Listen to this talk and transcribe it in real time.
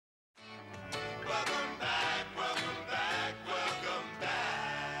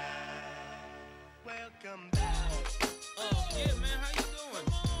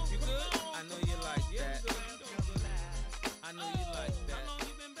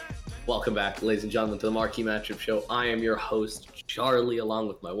Welcome back, ladies and gentlemen, to the Marquee Matchup Show. I am your host, Charlie, along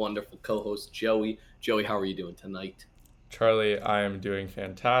with my wonderful co-host, Joey. Joey, how are you doing tonight? Charlie, I am doing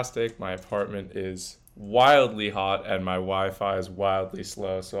fantastic. My apartment is wildly hot and my Wi-Fi is wildly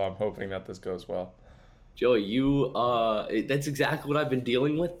slow, so I'm hoping that this goes well. Joey, that's exactly what I've been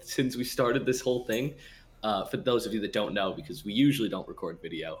dealing with since we started this whole thing. For those of you that don't know, because we usually don't record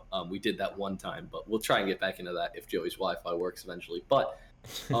video, we did that one time, but we'll try and get back into that if Joey's Wi-Fi works eventually. But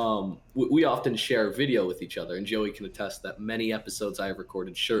we often share video with each other, and Joey can attest that many episodes I have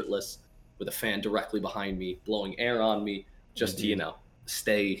recorded shirtless with a fan directly behind me, blowing air on me, just to,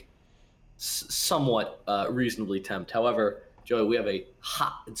 stay somewhat reasonably temp. However, Joey, we have a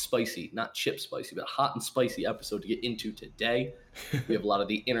hot and spicy, not chip spicy, but hot and spicy episode to get into today. We have a lot of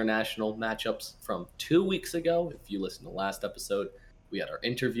the international matchups from 2 weeks ago. If you listened to the last episode, we had our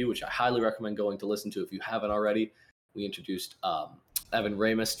interview, which I highly recommend going to listen to if you haven't already. We introduced Evan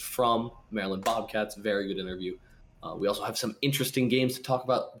Ramist from Maryland Bobcats. Very good interview. We also have some interesting games to talk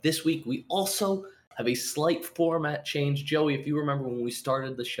about this week. We also have a slight format change. Joey, if you remember when we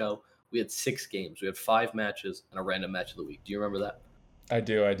started the show, we had 6 games. We had 5 matches and a random match of the week. Do you remember that? I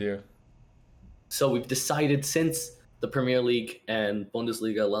do. So we've decided, since the Premier League and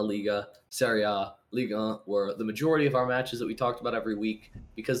Bundesliga, La Liga, Serie A, Liga were the majority of our matches that we talked about every week,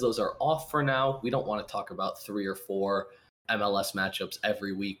 because those are off for now, we don't want to talk about 3 or 4 MLS matchups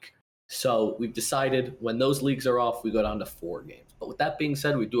every week. So we've decided when those leagues are off, we go down to 4 games. But with that being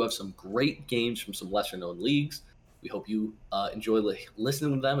said, we do have some great games from some lesser-known leagues. We hope you enjoy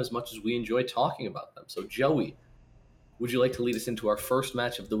listening to them as much as we enjoy talking about them. So, Joey, would you like to lead us into our first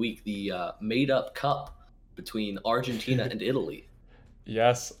match of the week, the made-up cup between Argentina and Italy?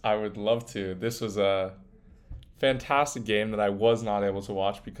 Yes, I would love to. This was a fantastic game that I was not able to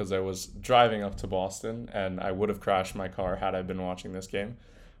watch because I was driving up to Boston, and I would have crashed my car had I been watching this game.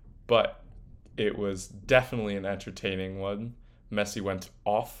 But it was definitely an entertaining one. Messi went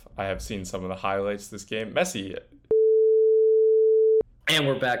off. I have seen some of the highlights this game. Messi... And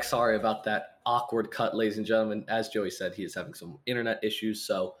we're back. Sorry about that awkward cut, ladies and gentlemen. As Joey said, he is having some internet issues,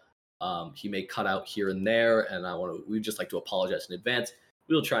 so he may cut out here and there, and we'd just like to apologize in advance.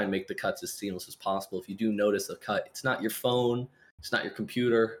 We'll try and make the cuts as seamless as possible. If you do notice a cut, it's not your phone, it's not your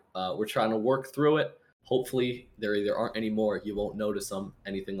computer. We're trying to work through it. Hopefully, there either aren't any more, you won't notice them,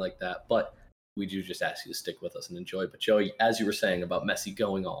 anything like that. But we do just ask you to stick with us and enjoy. But Joey, as you were saying about Messi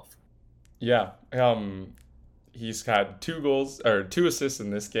going off. Yeah, he's had 2 assists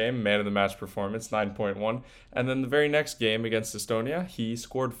in this game, man of the match performance, 9.1. And then the very next game against Estonia, he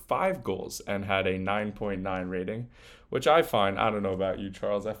scored 5 goals and had a 9.9 rating, which I don't know about you,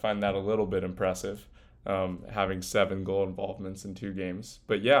 Charles, I find that a little bit impressive, having 7 goal involvements in 2 games.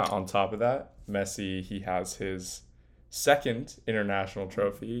 But yeah, on top of that, Messi, he has his second international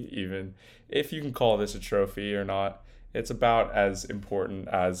trophy, even if you can call this a trophy or not. It's about as important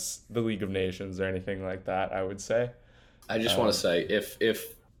as the League of Nations or anything like that, I would say. I just want to say,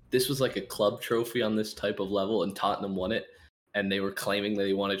 if this was like a club trophy on this type of level and Tottenham won it and they were claiming that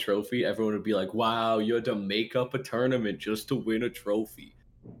they won a trophy, everyone would be like, wow, you had to make up a tournament just to win a trophy.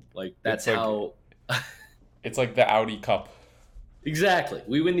 Like, that's how... It's like the Audi Cup. Exactly.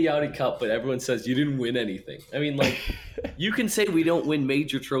 We win the Audi Cup, but everyone says you didn't win anything. I mean, like, you can say we don't win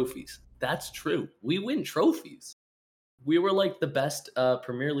major trophies. That's true. We win trophies. We were like the best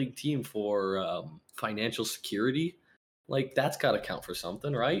Premier League team for financial security. Like, that's got to count for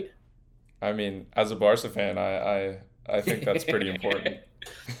something, right? I mean, as a Barca fan, I think that's pretty important.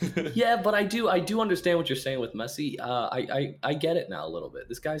 Yeah, but I do understand what you're saying with Messi. I get it now a little bit.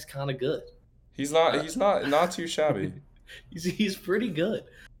 This guy's kind of good. He's not too shabby. He's pretty good.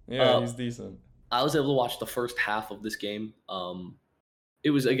 Yeah, he's decent. I was able to watch the first half of this game. It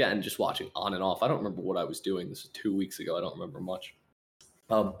was, again, just watching on and off. I don't remember what I was doing. This was 2 weeks ago. I don't remember much.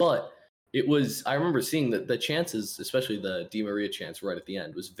 But it was, I remember seeing the chances, especially the Di Maria chance right at the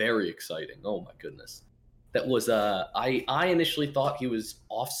end, was very exciting. Oh, my goodness. That was, I initially thought he was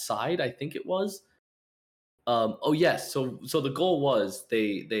offside, I think it was. Oh, yes. So the goal was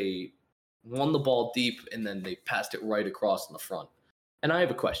they won the ball deep, and then they passed it right across in the front. And I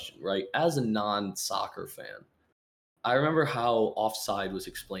have a question, right? As a non-soccer fan, I remember how offside was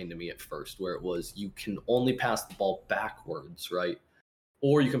explained to me at first, where it was you can only pass the ball backwards, right?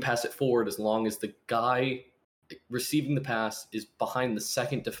 Or you can pass it forward as long as the guy receiving the pass is behind the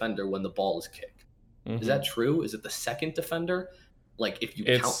second defender when the ball is kicked. Mm-hmm. Is that true? Is it the second defender? Like, if you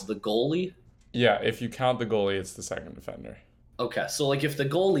count the goalie? Yeah, if you count the goalie, it's the second defender. Okay, so like if the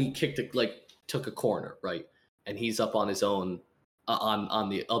goalie took a corner, right, and he's up on his own on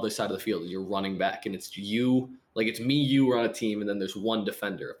the other side of the field, and you're running back, and it's you, like it's me, you are on a team, and then there's one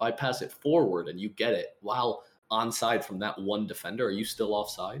defender. If I pass it forward and you get it while onside from that one defender, are you still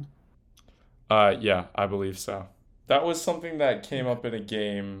offside? Yeah, I believe so. That was something that came up in a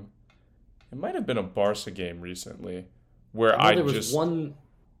game. It might have been a Barca game recently, I where know I there was just one.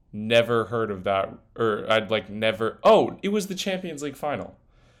 never heard of that, or I'd like never. Oh, it was the Champions League final.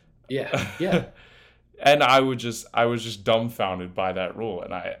 Yeah, yeah. And I was just dumbfounded by that rule,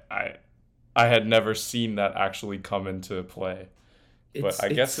 and I had never seen that actually come into play. But I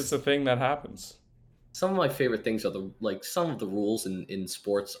guess it's It's a thing that happens. some of my favorite things are the like some of the rules in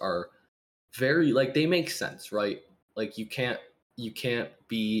sports are very like they make sense, right? Like you can't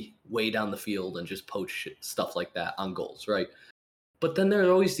be way down the field and just poach stuff like that on goals, right? But then there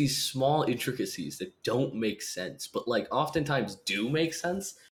are always these small intricacies that don't make sense, but like oftentimes do make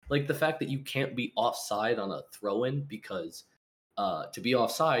sense. Like the fact that you can't be offside on a throw in because to be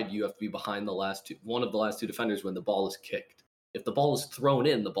offside, you have to be behind one of the last two defenders when the ball is kicked. If the ball is thrown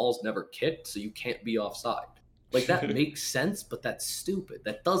in, the ball's never kicked, so you can't be offside. Like that makes sense, but that's stupid.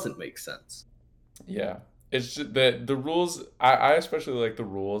 That doesn't make sense. Yeah. It's just that the rules, I especially like the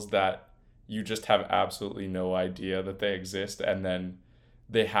rules that you just have absolutely no idea that they exist, and then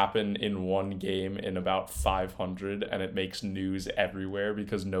they happen in one game in about 500, and it makes news everywhere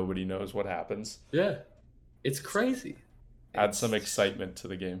because nobody knows what happens. Yeah, it's crazy. Add some It's excitement to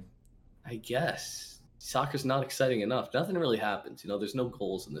the game. I guess soccer's not exciting enough. Nothing really happens. There's no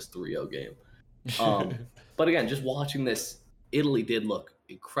goals in this 3-0 game. But again, just watching this, Italy did look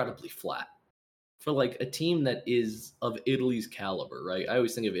incredibly flat for like a team that is of Italy's caliber, right? I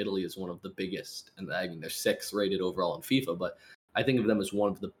always think of Italy as one of the biggest, and I mean they're sixth rated overall in FIFA, but I think of them as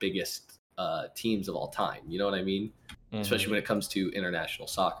one of the biggest teams of all time. You know what I mean? Hmm. Especially when it comes to international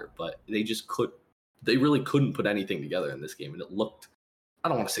soccer. But they really couldn't put anything together in this game, and it looked, I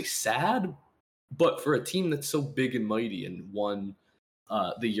don't want to say sad, but for a team that's so big and mighty and won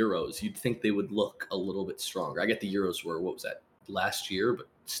the Euros, you'd think they would look a little bit stronger. I get the Euros were, what was that, last year, but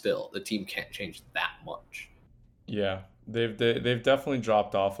still, the team can't change that much. Yeah, they've definitely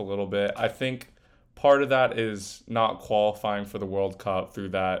dropped off a little bit. I think part of that is not qualifying for the World Cup through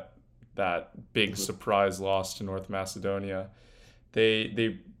that big Mhm. surprise loss to North Macedonia.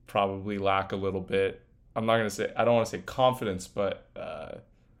 They probably lack a little bit. I don't want to say confidence, but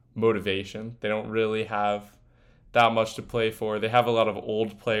motivation. They don't really have that much to play for. They have a lot of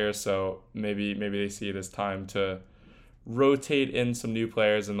old players, so maybe they see it as time to rotate in some new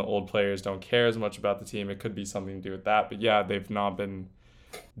players, and the old players don't care as much about the team. It could be something to do with that. But yeah, they've not been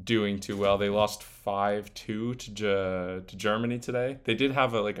doing too well. They lost 5-2 to Germany today. They did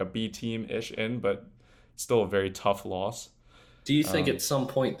have a B team ish in, but still a very tough loss. Do you think Um, at some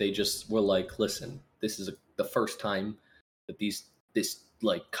point they just were like, listen, this is the first time that this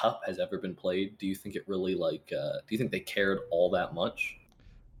like cup has ever been played? Do you think it really like? Do you think they cared all that much?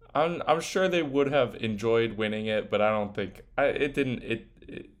 I'm sure they would have enjoyed winning it, but I don't think it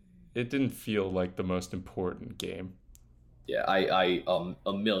didn't feel like the most important game. Yeah, I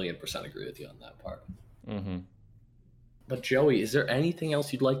a million percent agree with you on that part. Hmm. But Joey, is there anything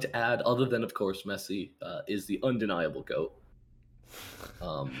else you'd like to add other than, of course, Messi is the undeniable goat?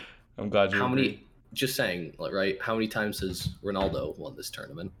 Um, I'm glad you how agree. many? Just saying, like, right? How many times has Ronaldo won this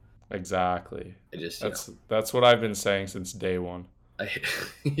tournament? Exactly. I just, That's what I've been saying since day one. I,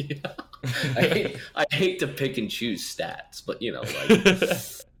 yeah. I hate to pick and choose stats, but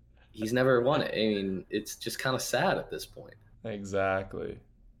like he's never won it. I mean, it's just kind of sad at this point. Exactly. Um,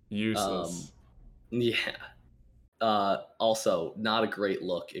 Useless. yeah. Also, not a great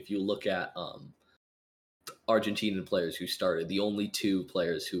look if you look at Argentinian players who started. The only two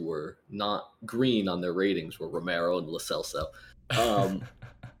players who were not green on their ratings were Romero and Lo Celso. Um,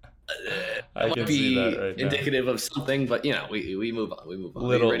 that I might can see that be right now. indicative of something, but we move on. We move on.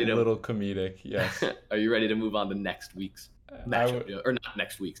 Are you ready Little comedic, yes. to? Are you ready to move on to next week's I matchup, would or not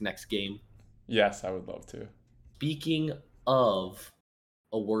next week's next game? Yes, I would love to. Speaking of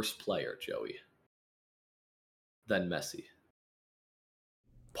a worse player, Joey, than Messi,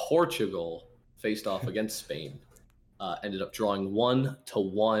 Portugal faced off against Spain. Ended up drawing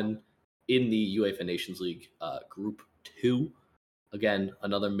 1-1 in the UEFA Nations League Group 2. Again,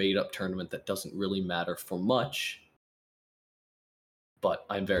 another made up tournament that doesn't really matter for much, but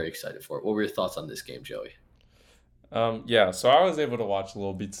I'm very excited for it. What were your thoughts on this game, Joey? Yeah, so I was able to watch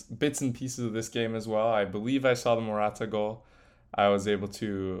little bits and pieces of this game as well. I believe I saw the Morata goal. I was able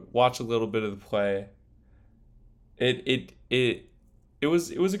to watch a little bit of the play. It it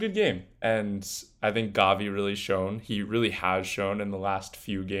was a good game, and I think Gavi really shown. He really has shown in the last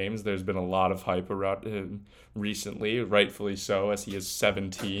few games. There's been a lot of hype around him recently, rightfully so, as he is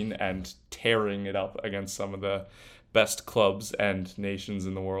 17 and tearing it up against some of the best clubs and nations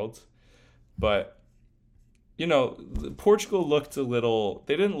in the world. But Portugal looked a little.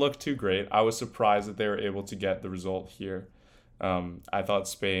 They didn't look too great. I was surprised that they were able to get the result here. I thought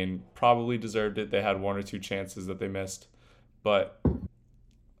Spain probably deserved it. They had one or two chances that they missed, but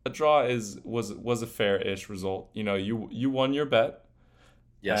a draw was a fair-ish result. You won your bet,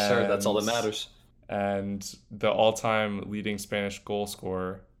 Yes, sir. That's all and that matters. and the all-time leading Spanish goal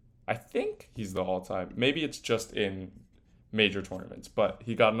scorer, I think he's the all-time. Maybe it's just in major tournaments, but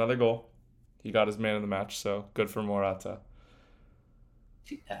he got another goal. He got his man of the match, so good for Morata. Is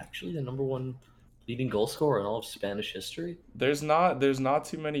he actually the number one leading goal scorer in all of Spanish history? There's not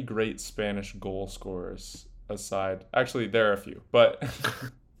too many great Spanish goal scorers aside. Actually, there are a few, but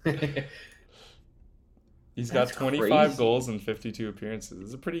he's got That's 25 crazy. goals and 52 appearances.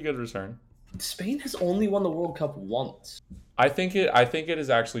 It's a pretty good return. Spain has only won the World Cup once. I think it is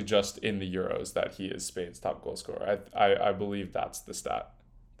actually just in the Euros that he is Spain's top goal scorer. I believe that's the stat.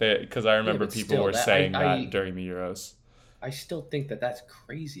 Because I Yeah, remember but people still, were that saying that during the Euros. I still think that that's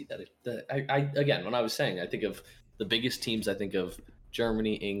crazy. I again, when I was saying, I think of the biggest teams. I think of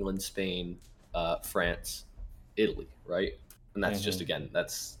Germany, England, Spain, France, Italy, right? And that's just Hmm. again,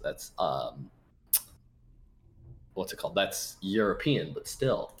 that's what's it called? That's European, but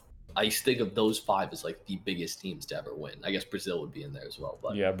still, I think of those five as like the biggest teams to ever win. I guess Brazil would be in there as well,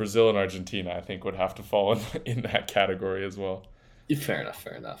 but Yeah, Brazil and Argentina, I think, would have to fall in that category as well. fair enough,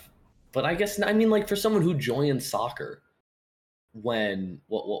 fair enough. But I guess I mean, like for someone who joined soccer when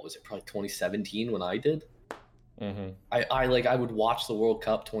what was it? Probably 2017 when I did. Hmm. I would watch the World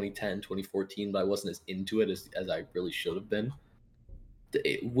Cup 2010, 2014, but I wasn't as into it as I really should have been.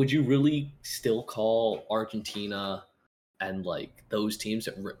 Would you really still call Argentina and like those teams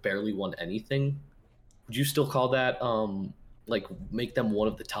that barely won anything? Would you still call that like make them one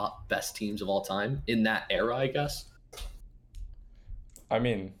of the top best teams of all time in that era? I guess I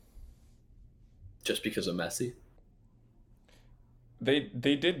mean, just because of Messi,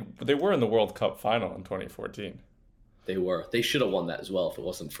 they were in the World Cup final in 2014. they were. They should have won that as well if it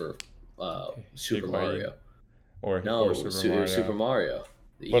wasn't for Super Higuain Mario. or No, Super Super Mario, Mario.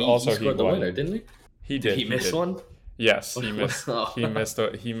 but He also scored the winner, Higuain. didn't he? He Did did. he He miss did. one? Yes, he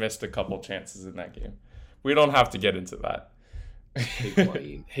missed a couple chances in that game. We don't have to get into that.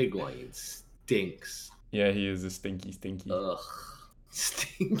 Higuain stinks. Yeah, he is a stinky, stinky. Ugh,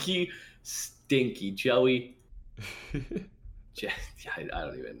 stinky Joey. Je- I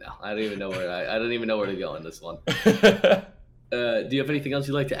don't even know. I don't even know where to go in this one. Do you have anything else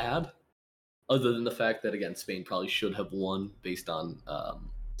you'd like to add, other than the fact that again Spain probably should have won based on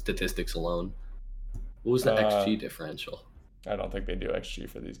statistics alone? What was the uh, XG differential? I don't think they do XG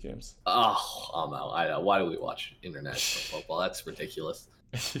for these games. Oh, I'm out. I know. Why do we watch international football? That's ridiculous.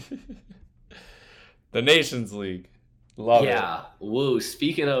 The Nations League, love it. Yeah. Woo.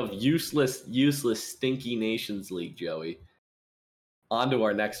 Speaking of useless, stinky Nations League, Joey. On to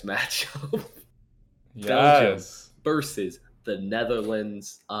our next matchup. Belgium Yes, versus the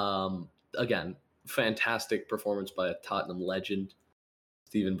Netherlands. Again, fantastic performance by a Tottenham legend,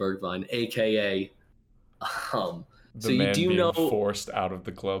 Steven Bergwijn, aka. So the do man you being know? forced out of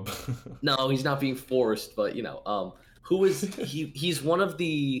the club. No, he's not being forced, but who is he? He's one of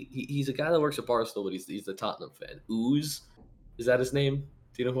he's a guy that works at Barstool, but he's a Tottenham fan. Ooze, is that his name?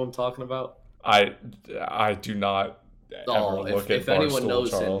 Do you know who I'm talking about? I I do not ever Oh, look if at anyone Barstool,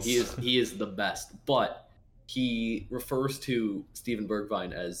 knows him, Charles. he is the best. But he refers to Steven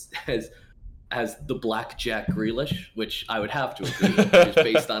Bergwijn as the Black Jack Grealish, which I would have to agree with, just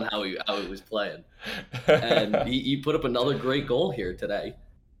based on how he was playing. And he put up another great goal here today.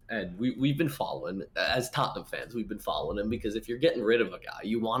 And we've been following, as Tottenham fans, we've been following him because if you're getting rid of a guy,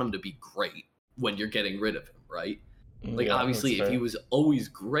 you want him to be great when you're getting rid of him, right? Like, Yeah, that's obviously, if he fair. was always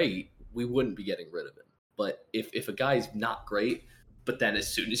great, we wouldn't be getting rid of him. But if a guy's not great, but then as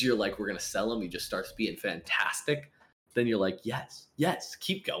soon as you're like, we're going to sell him, he just starts being fantastic, then you're like, yes,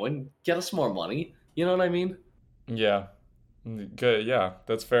 keep going. Get us more money. You know what I mean? Yeah. Good. Yeah,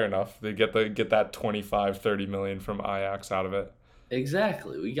 that's fair enough. They get that 25, 30 million from Ajax out of it.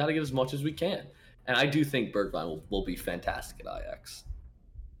 Exactly. We got to get as much as we can. And I do think Bergwijn will be fantastic at Ajax.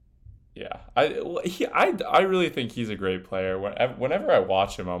 Yeah, I really think he's a great player. Whenever I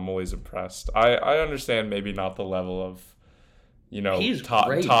watch him, I'm always impressed. I understand maybe not the level He's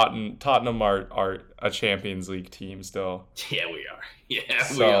great. Tottenham are a Champions League team still. Yeah, we are. Yeah,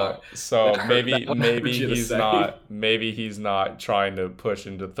 we are. So That hurt. maybe That hurt you to say. maybe he's not trying to push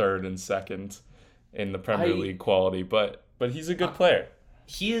into third and second in the Premier I, League quality, but he's a I good player.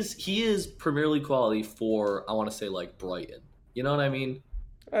 he is Premier League quality for, I want to say, like Brighton. You know what I mean?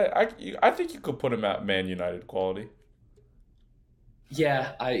 I think you could put him at Man United quality.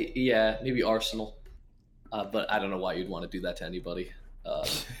 Yeah, maybe Arsenal. But I don't know why you'd want to do that to anybody. Um,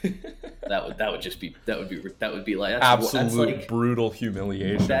 that would be like that's Absolute like brutal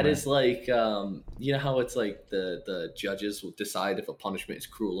humiliation, that man. is like you know how it's like the judges will decide if a punishment is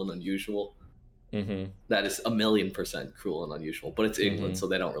cruel and unusual. Mm-hmm. That is 1,000,000% cruel and unusual, but it's England, Mm-hmm. so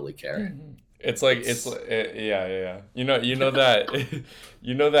they don't really care. It's It's yeah. You know that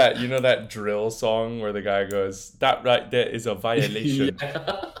you know that drill song where the guy goes, "That right there is a violation."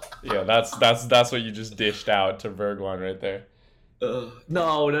 yeah. Yeah, that's what you just dished out to Bergwijn right there.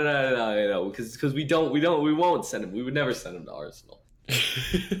 No, because we won't send him. We would never send him to Arsenal.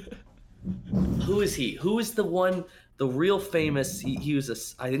 Who is he? Who is the one? The real famous. He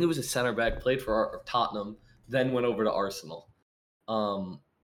was I think it was a center back. Played for Tottenham, then went over to Arsenal. Um.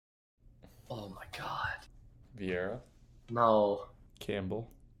 Oh my God. Vieira, No. Campbell,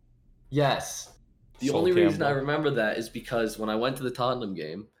 Yes. The Sol only reason I Campbell. remember that is because when I went to the Tottenham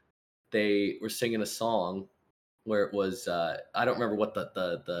game, they were singing a song where it was I don't remember what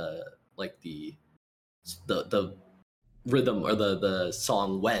the like the rhythm or the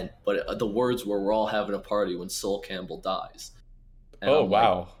song went, but the words were "We're all having a party when Sol Campbell dies," and Oh I'm like,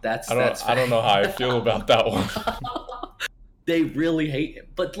 wow. that's I don't know how I feel about that one. they really hate him.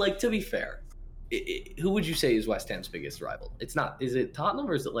 But like to be fair, who would you say is West Ham's biggest rival? It's not. Is it Tottenham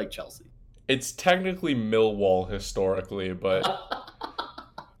or is it like Chelsea? It's technically Millwall historically, but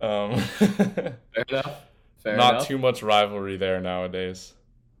um Fair enough. Fair not enough. too much rivalry there nowadays.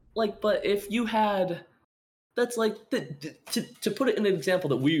 Like, but if you had, that's like to put it in an example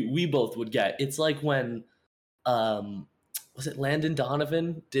that we both would get. It's like when um was it Landon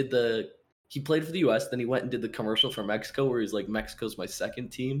Donovan did he played for the US, then he went and did the commercial for Mexico where he's like, Mexico's my second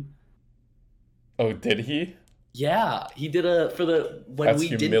team. Oh, did he? Yeah, he did a for the when That's we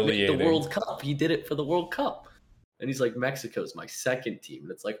didn't make the humiliating. World Cup, he did it for the World Cup. And he's like, Mexico's my second team.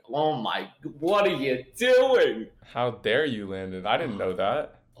 And it's like, oh my, what are you doing? How dare you, Landon? I didn't know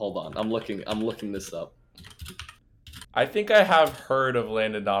that. Hold on, I'm looking this up. I think I have heard of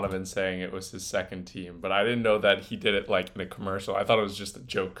Landon Donovan saying it was his second team, but I didn't know that he did it like in a commercial. I thought it was just a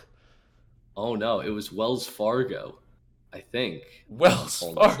joke. Oh no, it was Wells Fargo, I think. I'm Wells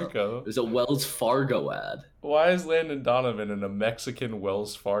pulling this up. It Fargo? was a Wells Fargo ad. Why is Landon Donovan in a Mexican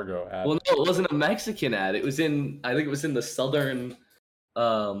Wells Fargo ad? Well, no, it wasn't a Mexican ad. I think it was in the southern,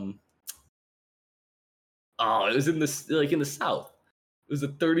 um, oh, it was in the like in the south. It was a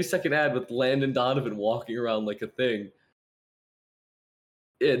 30-second ad with Landon Donovan walking around like a thing,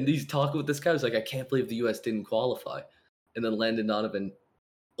 and he's talking with this guy who's like, I can't believe the U.S. didn't qualify, and then Landon Donovan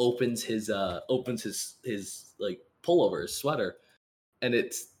opens his like pullover, his sweater, and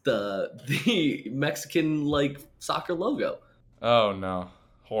it's the Mexican like soccer logo. Oh no. And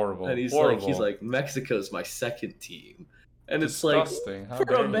Horrible. he's Horrible. like, Mexico's my second team. And it's like, Disgusting. How for a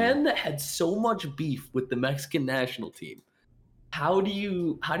dare you? man that had so much beef with the Mexican national team, how do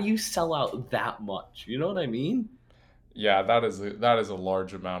you sell out that much? You know what I mean? Yeah, that is a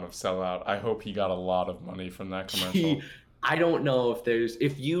large amount of sellout. I hope he got a lot of money from that He, commercial. I don't know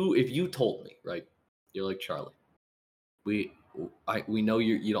if you told me, right? You're like, Charlie, we we know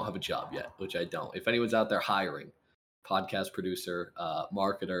you don't have a job yet, which I don't. If anyone's out there hiring, podcast producer,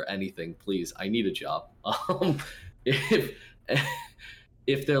 marketer, anything, please, I need a job. If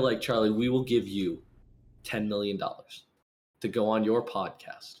if they're like, Charlie, we will give you $10 million to go on your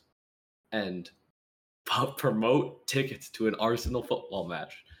podcast and promote tickets to an Arsenal football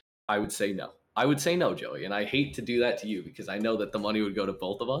match, I would say no. I would say no, Joey, and I hate to do that to you because I know that the money would go to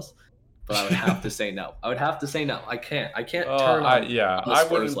both of us. But I would have to say no. I would have to say no. I can't. I can't turn I on yeah, the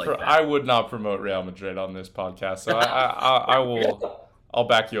Spurs like I that. would not promote Real Madrid on this podcast. So I will I'll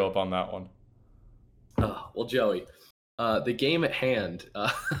back you up on that one. Well, Joey, the game at hand,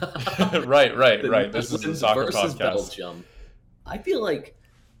 Right. the This is a Netherlands soccer versus podcast. Belgium. I feel like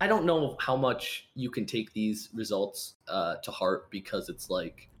I don't know how much you can take these results to heart because it's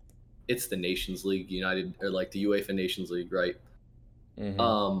like it's the Nations League, United or like the UEFA Nations League, right? Hmm.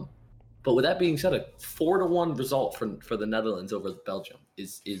 Um, but with that being said, a 4-1 result for the Netherlands over Belgium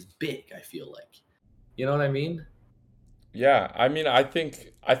is big. I feel like, you know what I mean? Yeah, I mean, I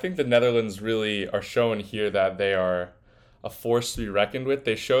think the Netherlands really are showing here that they are a force to be reckoned with.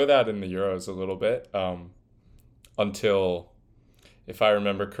 They show that in the Euros a little bit, until if I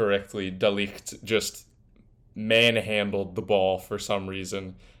remember correctly, De Ligt just manhandled the ball for some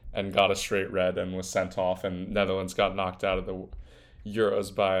reason and got a straight red and was sent off, and Netherlands got knocked out of the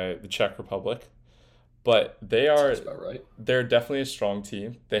Euros by the Czech Republic. But Sounds about right. they're definitely a strong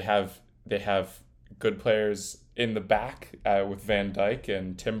team. They have good players in the back with Van Dijk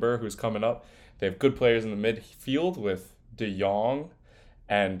and Timber, who's coming up. They have good players in the midfield with De Jong,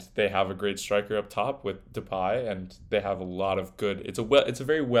 and they have a great striker up top with Depay, and they have a lot of good. It's a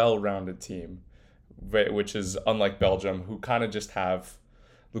very well-rounded team, which is unlike Belgium, who kind of just have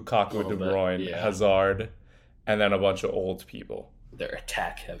A Lukaku, little De bit, Bruyne, yeah. Hazard, and then a bunch of old people. They're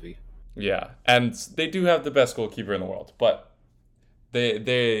attack heavy. Yeah, and they do have the best goalkeeper in the world, but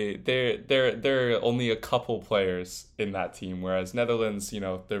there are only a couple players in that team. Whereas Netherlands,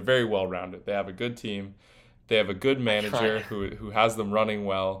 they're very well rounded. They have a good team. They have a good manager I, who has them running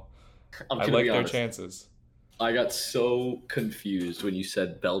well. I'm I gonna be like their honest. chances. I got so confused when you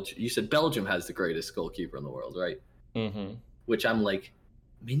said Belgium. You said Belgium has the greatest goalkeeper in the world, right? Mm-hmm. Which I'm like,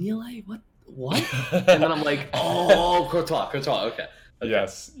 Mignolet? What? What? And then I'm like, oh, Courtois, Courtois. Okay, okay.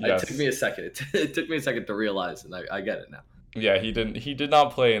 Yes, It took yes. me a second. It took me a second to realize, and I get it now. Yeah, he did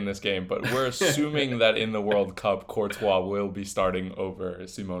not play in this game, but we're assuming that in the World Cup, Courtois will be starting over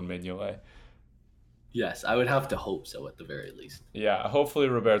Simone Mignolet. Yes, I would have to hope so at the very least. Yeah, hopefully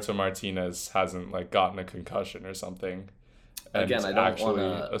Roberto Martinez hasn't like gotten a concussion or something Again, and I actually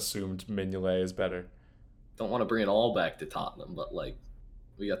assumed Mignolet is better. don't want to bring it all back to Tottenham, but like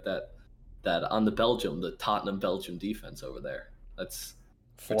we got that on the Tottenham Belgium defense over there. That's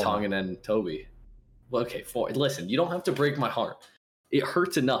Former. Vertonghen and Toby. Well, okay, listen, you don't have to break my heart. It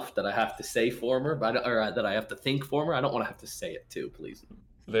hurts enough that I have to say former, or that I have to think former. I don't want to have to say it too, please.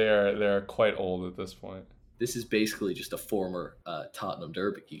 They're quite old at this point. This is basically just a former Tottenham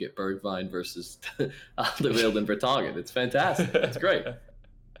derby. You get Bergwijn versus Alderweireld and Vertonghen. It's fantastic. It's great.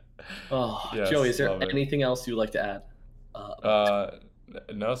 Oh, Joey, is Yes, there love it. anything else you'd like to add about this?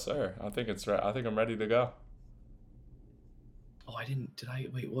 Uh, no, sir. I think it's right. I think I'm ready to go. Oh, I didn't. Did I?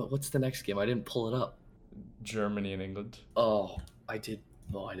 Wait, what's the next game? I didn't pull it up. Germany and England. Oh, I did.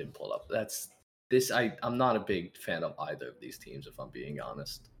 Oh, I didn't pull it up. That's this. I'm not a big fan of either of these teams, if I'm being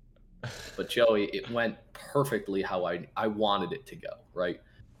honest. But Joey, it went perfectly how I wanted it to go, right?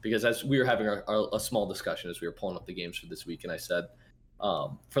 Because as we were having a small discussion as we were pulling up the games for this week, and I said,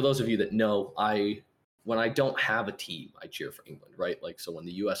 for those of you that know, when I don't have a team, I cheer for England, right? Like, so when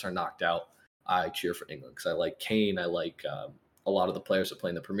the U.S. are knocked out, I cheer for England because I like Kane. I like a lot of the players that play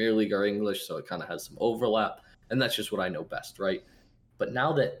in the Premier League are English, so it kind of has some overlap, and that's just what I know best, right? But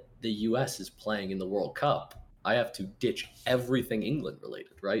now that the U.S. is playing in the World Cup, I have to ditch everything England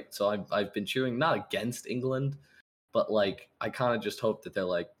related, right? So I've been cheering not against England, but like I kind of just hope that they're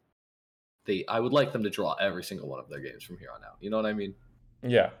like I would like them to draw every single one of their games from here on out. You know what I mean?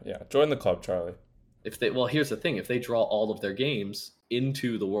 Yeah, yeah. Join the club, Charlie. If they well, here's the thing: if they draw all of their games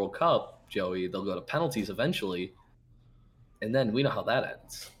into the World Cup, Joey, they'll go to penalties eventually, and then we know how that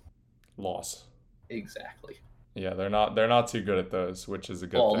ends. Loss. Exactly. Yeah, they're not too good at those, which is a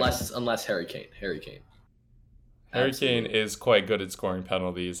good Well, thing. unless Harry Kane. Harry Kane. Harry Kane Absolutely. is quite good at scoring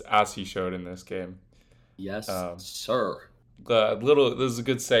penalties, as he showed in this game. Yes, Um, sir. this is a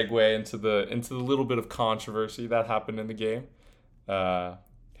good segue into the little bit of controversy that happened in the game. Uh,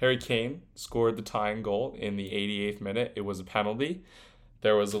 Harry Kane scored the tying goal in the 88th minute. It was a penalty.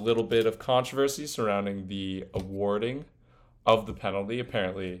 There was a little bit of controversy surrounding the awarding of the penalty.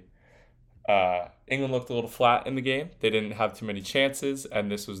 Apparently, England looked a little flat in the game. They didn't have too many chances, and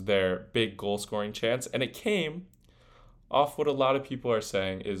this was their big goal scoring chance. And it came off what a lot of people are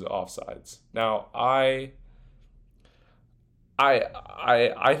saying is offsides. Now, I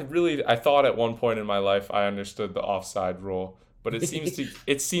thought at one point in my life I understood the offside rule, but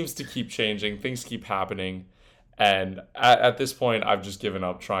it seems to keep changing. Things keep happening, and at this point, I've just given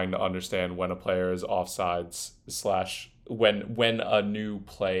up trying to understand when a player is offsides slash when a new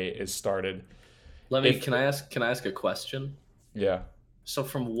play is started. If Can I ask a question? Yeah, So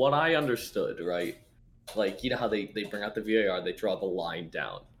from what I understood, right? Like you know how they bring out the VAR, they draw the line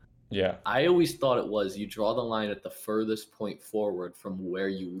down. yeah, I always thought it was you draw the line at the furthest point forward from where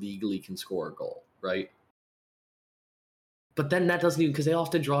you legally can score a goal, right? But then that doesn't even because they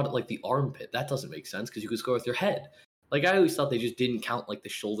often draw it at like the armpit. That doesn't make sense because you can score with your head. Like I always thought they just didn't count like the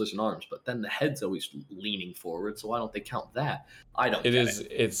shoulders and arms, but then the head's always leaning forward, so why don't they count that? I don't it get is. it.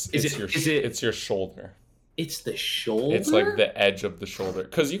 It's your shoulder. It's the It's like shoulder? the edge of the shoulder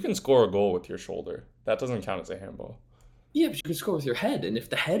because you can score a goal with your shoulder. That doesn't count as a handball. Yeah, but you can score with your head, and if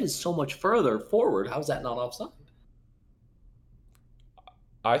the head is so much further forward, how's that not offside?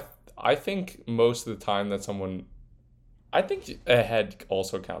 I I think most of the time that someone I think a head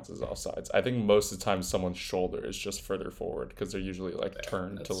also counts as offsides. I think most of the time someone's shoulder is just further forward because they're usually like Fair.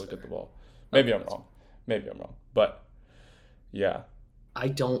 turned to That's look at the fair. ball. Maybe Okay, I'm that's wrong. Maybe I'm wrong. But yeah. I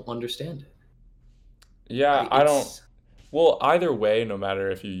don't understand it. Yeah, I don't. It's Well, either way, no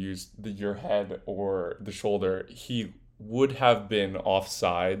matter if you use your head or the shoulder, he would have been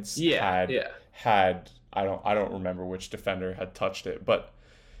offsides yeah, yeah. had I don't remember which defender had touched it, but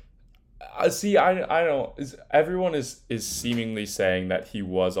see, I don't. Everyone is seemingly saying that he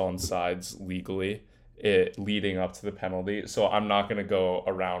was on sides legally, leading up to the penalty. So I'm not gonna go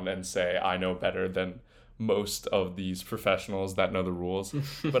around and say I know better than most of these professionals that know the rules.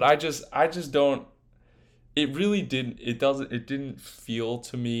 But I just don't. It really didn't. It didn't feel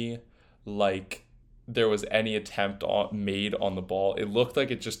to me like there was any attempt made on the ball. It looked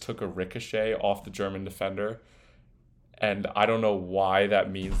like it just took a ricochet off the German defender, and I don't know why that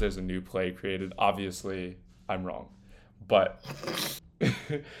means there's a new play created. Obviously, I'm wrong, but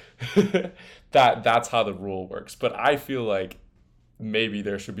that's how the rule works. But I feel like maybe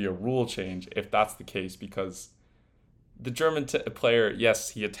there should be a rule change if that's the case, because the German player,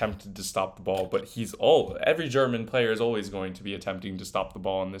 yes, he attempted to stop the ball, but every German player is always going to be attempting to stop the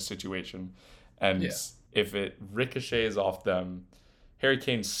ball in this situation, and Yeah. if it ricochets off them, Harry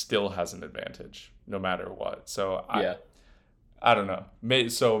Kane still has an advantage no matter what. So Yeah. I don't know. Maybe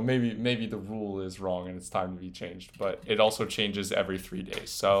the rule is wrong and it's time to be changed, but it also changes every 3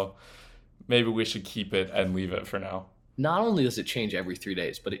 days. So maybe we should keep it and leave it for now. Not only does it change every 3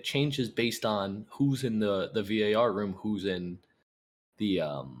 days, but it changes based on who's in the VAR room, who's in the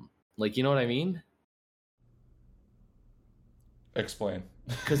like, you know what I mean? Explain.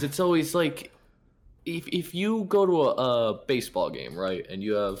 Because it's always like if you go to a baseball game, right, and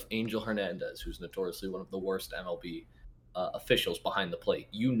you have Angel Hernandez, who's notoriously one of the worst MLB officials behind the plate,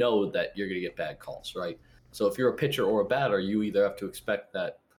 you know that you're going to get bad calls, right? So if you're a pitcher or a batter, you either have to expect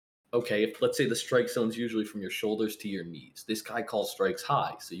that, okay, if let's say the strike zone's usually from your shoulders to your knees, this guy calls strikes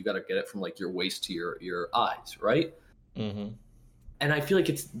high, so you got to get it from like your waist to your eyes, right? Mm-hmm. And I feel like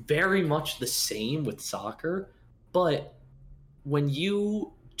it's very much the same with soccer, but when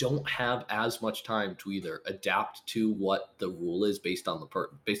you don't have as much time to either adapt to what the rule is based on the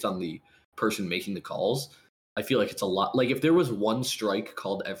person making the calls, I feel like it's a lot. Like if there was one strike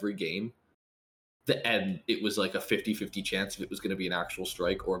called every game, and it was like a 50-50 chance if it was going to be an actual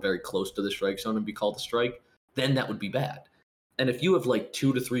strike or very close to the strike zone and be called a strike, then that would be bad. And if you have like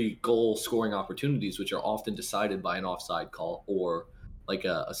 2 to 3 goal scoring opportunities, which are often decided by an offside call or like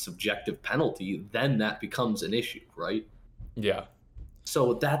a subjective penalty, then that becomes an issue, right? Yeah.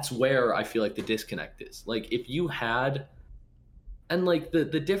 So that's where I feel like the disconnect is. Like if you had, and like the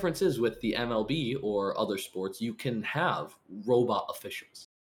difference is with the MLB or other sports, you can have robot officials.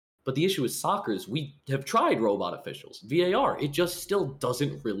 But the issue with soccer is we have tried robot officials, VAR. It just still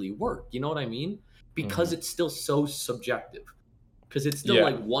doesn't really work. You know what I mean? Mm-hmm. Because it's still so subjective. Because it's still Yeah.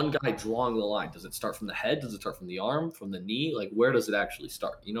 like one guy drawing the line. Does it start from the head? Does it start from the arm? From the knee? Like where does it actually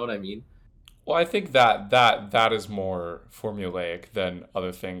start? You know what I mean? Well, I think that is more formulaic than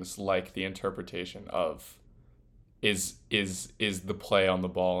other things like the interpretation of is the play on the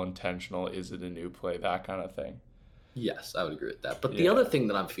ball intentional? Is it a new play? That kind of thing. Yes, I would agree with that. But the other Yeah. thing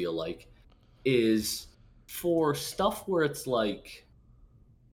that I feel like is for stuff where it's like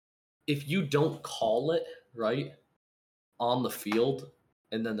if you don't call it right on the field,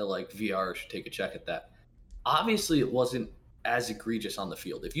 and then they're like VR should take a check at that. Obviously, it wasn't as egregious on the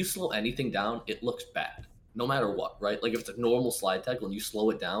field. If you slow anything down, it looks bad, no matter what, right? Like if it's a normal slide tackle and you slow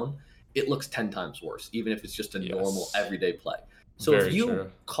it down, it looks 10 times worse, even if it's just a normal Yes. everyday play. So Very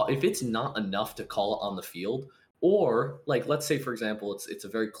true. if it's not enough to call it on the field, or like let's say for example, it's a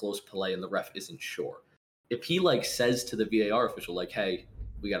very close play and the ref isn't sure. If he like says to the VAR official like, "Hey,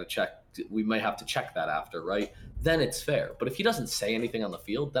 we got to check. We might have to check that after," right? Then it's fair. But if he doesn't say anything on the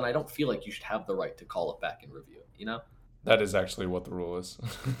field, then I don't feel like you should have the right to call it back and review it, you know? That is actually what the rule is.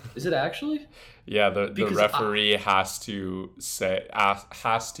 Is it actually? Yeah, the Because referee has to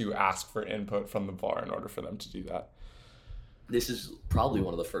ask for input from the VAR in order for them to do that. this is probably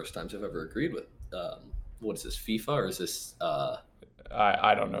one of the first times I've ever agreed with. What is this, FIFA or is this?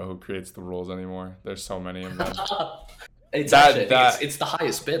 I don't know who creates the rules anymore. There's so many of them. It's actually I That think that it's the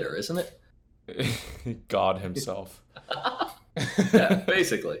highest bidder, isn't it? God himself. Yeah,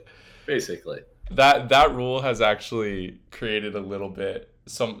 basically. That rule has actually created a little bit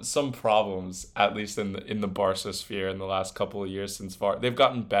some problems, at least in the Barca sphere in the last couple of years since VAR. They've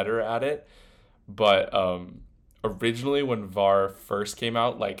gotten better at it, but originally when VAR first came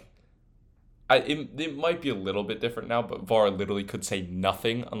out, like it might be a little bit different now, but VAR literally could say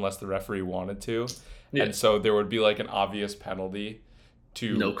nothing unless the referee wanted to. Yeah. And so there would be like an obvious penalty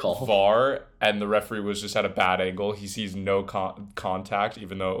No to call. VAR, and the referee was just at a bad angle. He sees no contact,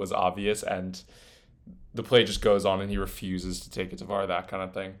 even though it was obvious, and the play just goes on, and he refuses to take it to VAR. That kind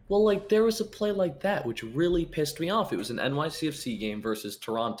of thing. Well, like there was a play like that which really pissed me off. It was an NYCFC game versus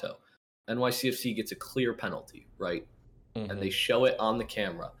Toronto. NYCFC gets a clear penalty, right? And they Mm-hmm. show it on the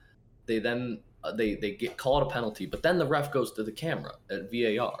camera. They then they get called a penalty, but then the ref goes to the camera at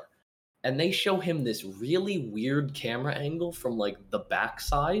VAR, and they show him this really weird camera angle from like the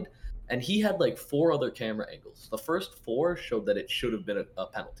backside, and he had like four other camera angles. The first four showed that it should have been a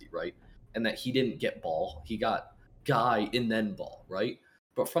penalty, right? And that he didn't get ball. He got guy and then ball, right?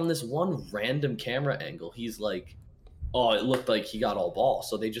 But from this one random camera angle, he's like, oh, it looked like he got all ball.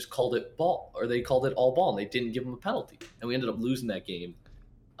 So they just called it ball, or they called it all ball, and they didn't give him a penalty. And we ended up losing that game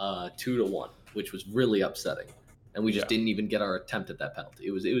 2-1, which was really upsetting. And we just Yeah. didn't even get our attempt at that penalty.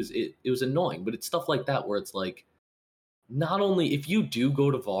 It was annoying, but it's stuff like that where it's like, not only if you do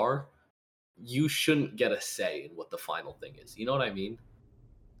go to VAR, you shouldn't get a say in what the final thing is. You know what I mean?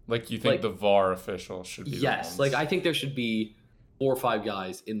 Like you think Like, the VAR officials should be the yes, like ones. I think there should be 4 or 5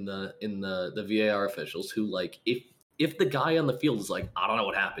 guys in the VAR officials who, like, if the guy on the field is like, I don't know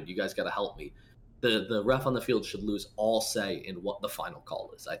what happened, you guys got to help me. The ref on the field should lose all say in what the final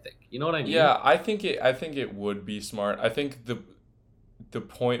call is. I think, you know what I mean? Yeah, I think it would be smart. I think the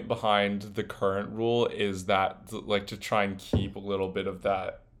point behind the current rule is that like to try and keep a little bit of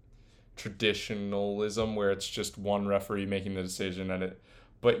that traditionalism where it's just one referee making the decision and it.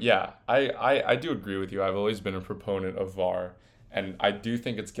 But yeah, I do agree with you. I've always been a proponent of VAR, and I do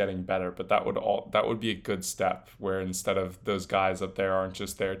think it's getting better, but that would be a good step where instead of those guys up there aren't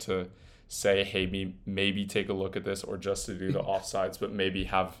just there to say, hey, maybe take a look at this, or just to do the offsides, but maybe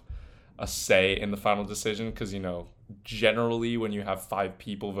have a say in the final decision, because generally when you have 5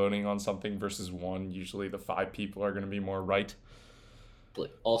 people voting on something versus one, usually the 5 people are going to be more right.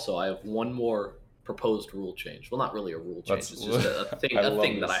 Also, I have one more proposed rule change. Well, not really a rule change. Let's It's just a thing, I a love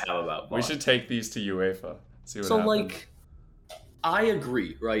thing that I this. have about We VAR. should take these to UEFA, see what So, happens. like, I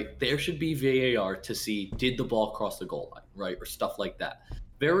agree, right? There should be VAR to see, did the ball cross the goal line, right? Or stuff like that.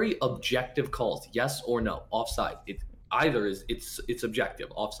 Very objective calls, yes or no. Offside. It's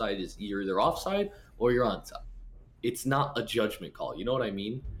objective. Offside is you're either offside or you're onside. It's not a judgment call. You know what I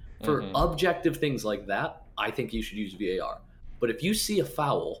mean? For Hmm. objective things like that, I think you should use VAR. But if you see a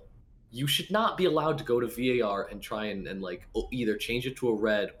foul, you should not be allowed to go to VAR and try and like either change it to a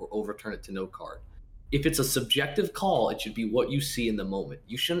red or overturn it to no card. If it's a subjective call, it should be what you see in the moment.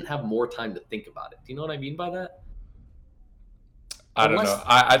 You shouldn't have more time to think about it. Do you know what I mean by that? I don't know. Unless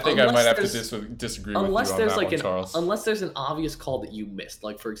I think I might unless have to there's disagree with you unless on there's that like one, an Charles. unless there's an obvious call that you missed.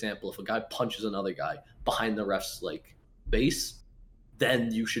 Like, for example, if a guy punches another guy behind the ref's like base, then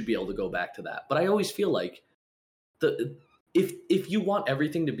you should be able to go back to that. But I always feel like the if you want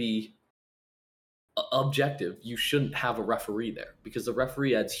everything to be objective, you shouldn't have a referee there because the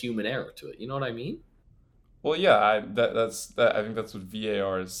referee adds human error to it. You know what I mean? Well, yeah, I think that's what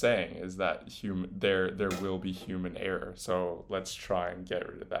VAR is saying, is that there will be human error. So let's try and get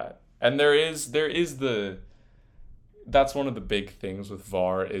rid of that. And there is the that's one of the big things with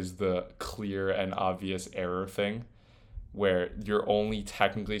VAR, is the clear and obvious error thing, where you're only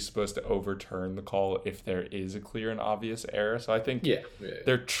technically supposed to overturn the call if there is a clear and obvious error. So I think Yeah. Yeah.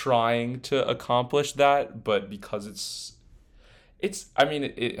 they're trying to accomplish that, but because I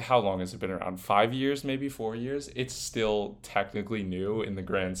mean, how long has it been around? 5 years, maybe 4 years. It's still technically new in the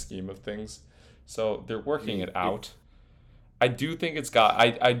grand scheme of things, so they're I working mean, it out. I do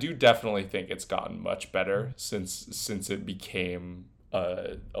definitely think it's gotten much better since it became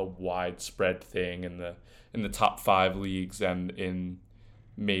a widespread thing in the top 5 leagues and in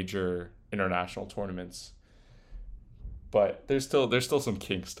major international tournaments. But there's still some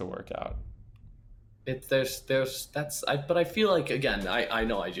kinks to work out. there's that's I but I feel like, again, I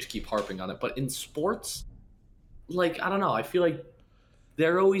know I just keep harping on it, but in sports, like, I don't know, I feel like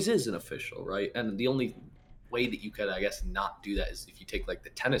there always is an official, right? And the only way that you could, I guess, not do that is if you take like the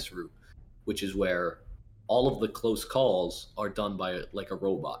tennis route, which is where all of the close calls are done by like a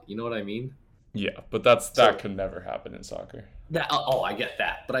robot. You know what I mean? Yeah, but that So could never happen in soccer. that oh, I get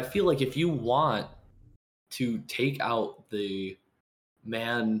that, but I feel like if you want to take out the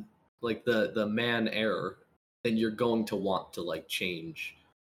man, like the man error, then you're going to want to like change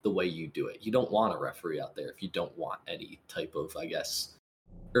the way you do it. You don't want a referee out there if you don't want any type of, I guess,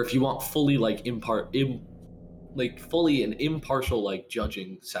 or if you want fully like like fully an impartial like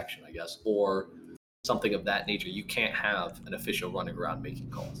judging section, I guess, or something of that nature. You can't have an official running around making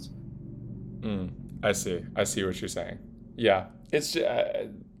calls. I see. I see what you're saying. Yeah, it's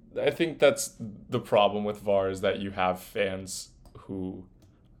I think that's the problem with VAR is that you have fans who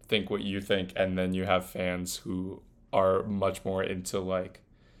think what you think, and then you have fans who are much more into like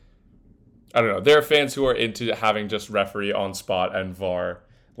I don't know. There are fans who are into having just referee on spot and VAR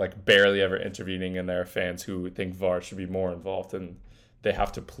like barely ever intervening, and there are fans who think VAR should be more involved and they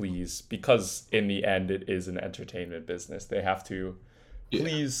have to please because in the end it is an entertainment business. They have to Yeah. No,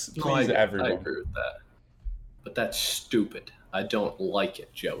 please I everyone. agree with that. But that's stupid. I don't like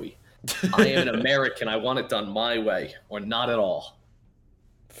it, Joey. I am an American. I want it done my way or not at all.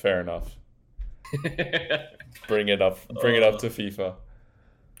 Fair enough. Bring it up. Bring it up to FIFA.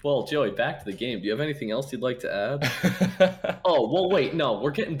 Well, Joey, back to the game. Do you have anything else you'd like to add? Oh, well, wait. No,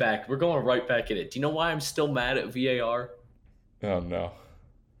 we're getting back. We're going right back at it. Do you know why I'm still mad at VAR? Oh no.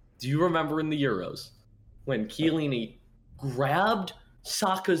 Do you remember in the Euros when Chiellini grabbed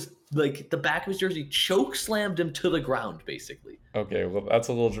Saka's like the back of his jersey, choke slammed him to the ground, basically? Okay, well that's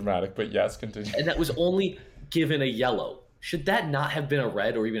a little dramatic, but yes, continue. And that was only given a yellow. Should that not have been a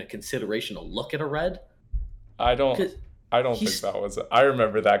red or even a consideration to look at a red? I don't think that was. I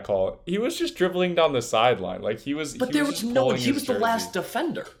remember that call. He was just dribbling down the sideline, like he was. But he there was was no. pulling He his was the jersey. last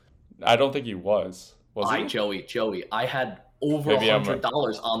defender. I don't think he was. Was he? Joey, I had over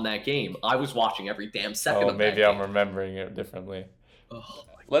 $100 on that game. I was watching every damn second of that maybe game. I'm remembering it differently. Oh,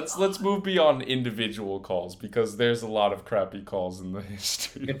 Let's move beyond individual calls because there's a lot of crappy calls in the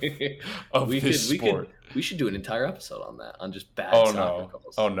history of this sport. We should do an entire episode on that, on just bad soccer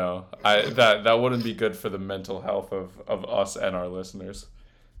calls. Oh no. That wouldn't be good for the mental health of us and our listeners.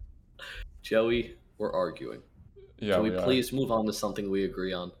 Joey, we're arguing. Yeah, Can we please move on to something we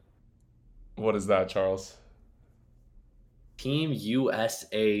agree on? What is that, Charles? Team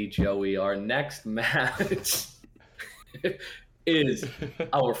USA, Joey. Our next match is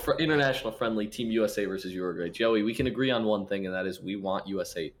our international friendly Team USA versus Uruguay. Joey, we can agree on one thing, and that is we want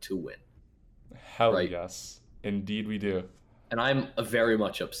USA to win. Hell yes. Indeed we do. And I'm very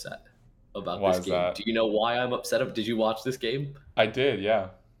much upset about this game. That? Do you know why I'm upset? Did you watch this game? I did, yeah.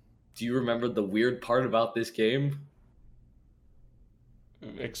 Do you remember the weird part about this game?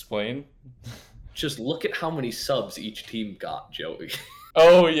 Explain. Just look at how many subs each team got, Joey.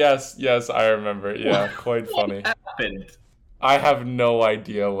 Oh, yes, I remember. Yeah, quite funny. What happened? I have no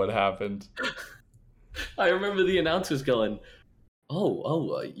idea what happened. I remember the announcers going,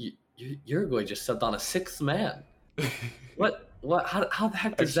 Uruguay just subbed on a sixth man. What? How the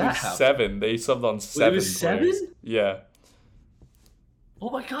heck does that happen? 7. They subbed on 7 It was players. 7? Yeah. Oh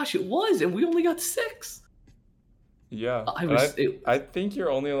my gosh, it was, and we only got 6. Yeah. I think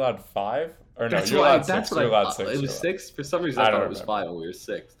you're only allowed 5? Or no, that's you're what allowed that's 6. what You're I allowed thought. 6. It was 6. For some reason, I thought it was 5 when we were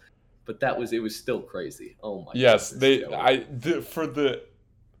 6. But it was still crazy. Oh my. Yes, goodness,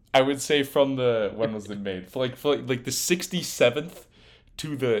 I would say from the when was it made? For like the 67th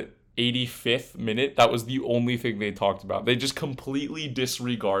to the 85th minute, that was the only thing they talked about. They just completely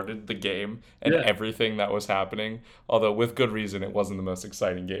disregarded the game and everything that was happening. Although with good reason, it wasn't the most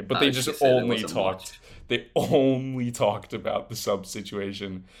exciting game. But they just only talked. They only talked about the sub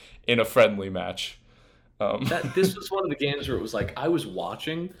situation in a friendly match. This was one of the games where it was like I was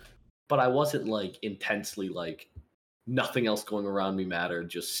watching, but I wasn't like intensely like nothing else going around me mattered,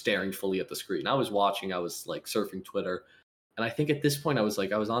 just staring fully at the screen. I was watching. I was like surfing Twitter. And I think at this point I was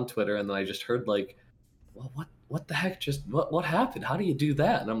on Twitter and then I just heard like, well, what the heck what happened? How do you do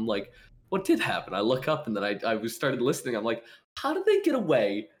that? And I'm like, what did happen? I look up and then I started listening. I'm like, how did they get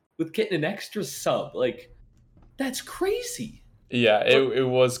away with getting an extra sub? Like, that's crazy. Yeah, it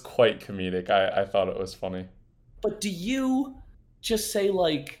was quite comedic. I thought it was funny. But do you just say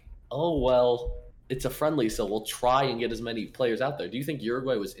like, oh, well, it's a friendly, so we'll try and get as many players out there? Do you think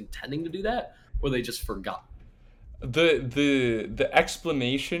Uruguay was intending to do that or they just forgot? The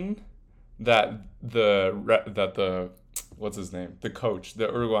explanation that the what's his name, the coach, the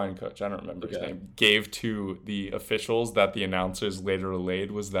Uruguayan coach, I don't remember his name, gave to the officials that the announcers later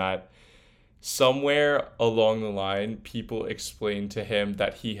relayed was that somewhere along the line people explained to him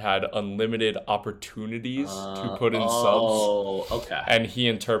that he had unlimited opportunities to put in subs. Oh, okay. And he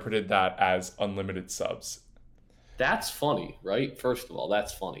interpreted that as unlimited subs. That's funny, right? First of all,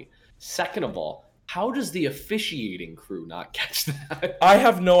 that's funny. Second of all, how does the officiating crew not catch that? I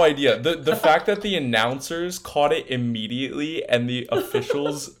have no idea. The fact that the announcers caught it immediately and the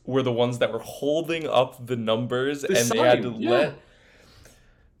officials were the ones that were holding up the numbers and they had to let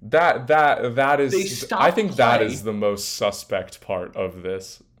that is I think that is the most suspect part of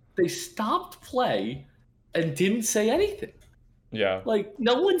this. They stopped play and didn't say anything. Yeah. Like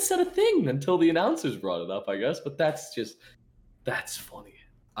no one said a thing until the announcers brought it up, I guess, but that's funny.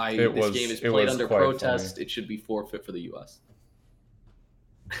 This game is It played was under quite funny. protest. It should be forfeit for the U.S.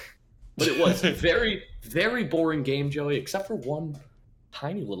 But it was very, very boring game, Joey, except for one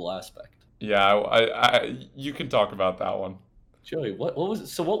tiny little aspect. Yeah, you can talk about that one. Joey, what was it?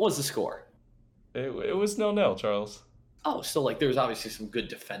 So what was the score? It was 0-0, Charles. Oh, so like there was obviously some good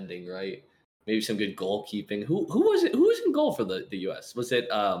defending, right? Maybe some good goalkeeping. Who was it? Who was in goal for the U.S.? Was it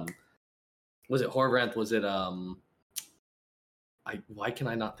Horvath? Was it I why can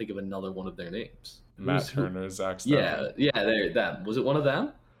I not think of another one of their names? Matt Turner, Zach Yeah, Steffen. yeah, them. Was it one of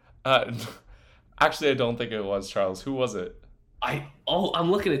them? Uh, Actually, I don't think it was Charles. Who was it? I'm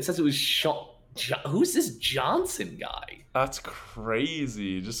looking. It says it was Sean. Who's this Johnson guy? That's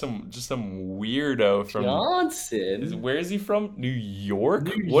crazy. Just some weirdo from. Johnson. Where is he from? New York?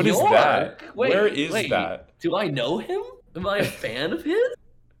 New What is that? York. Where Wait, is wait. that? Do I know him? Am I a fan of his?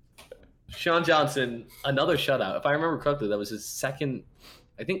 Sean Johnson, another shutout. If I remember correctly, that was his second,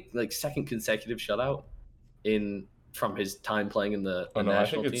 I think, like second consecutive shutout in from his time playing in Oh the no,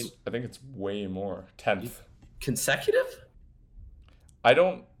 national team. I think it's way more. 10th. Consecutive? I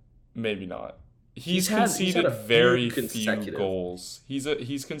don't. Maybe not. He's had conceded a few very few consecutive. goals.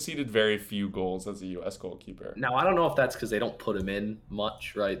 He's conceded very few goals as a U.S. goalkeeper. Now I don't know if that's because they don't put him in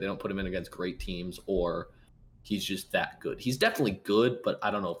much, right? They don't put him in against great teams, or he's just that good. He's definitely good, but I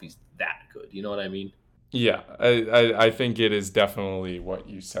don't know if he's that good. You know what I mean? Yeah, I think it is definitely what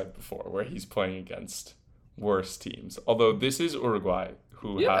you said before, where he's playing against worse teams. Although this is Uruguay,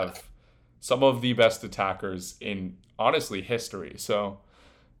 who Yeah. have some of the best attackers in honestly history. So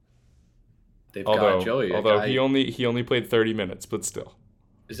They've got Joey. although he only played 30 minutes, but still.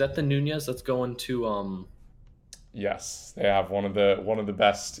 Is that the Nunez that's going to Yes, they have one of the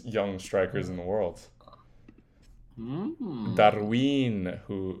best young strikers in the world. Darwin,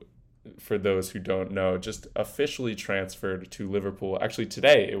 who, for those who don't know, just officially transferred to Liverpool. Actually,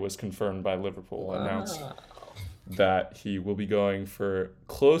 today it was confirmed by Liverpool, announced that he will be going for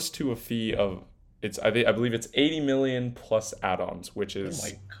close to a fee of I believe it's 80 million plus add-ons, which is oh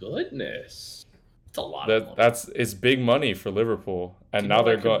my goodness, it's a lot of money. it's big money for Liverpool, and now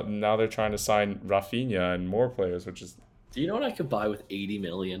they're trying to sign Rafinha and more players, which is Do you know what I could buy with 80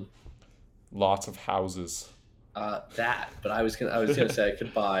 million? lots of houses. But I was gonna say I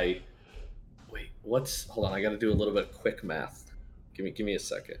could buy. Wait, Hold on, I got to do a little bit of quick math. Give me a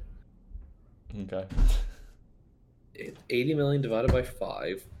second. Okay. 80 million divided by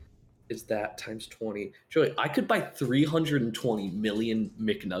 5 is that times 20. Joey, I could buy 320 million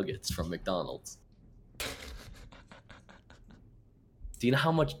McNuggets from McDonald's. Do you know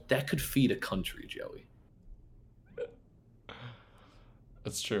how much that could feed a country, Joey?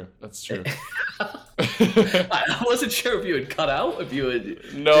 That's true. That's true. I wasn't sure if you had cut out, if you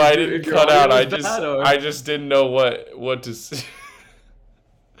had. No, I didn't cut out. I I just didn't know what to say.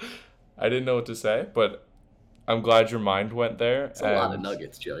 I didn't know what to say, but I'm glad your mind went there. It's a lot of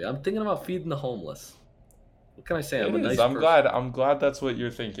nuggets, Joey. I'm thinking about feeding the homeless. What can I say? I'm a nice person. I'm glad that's what you're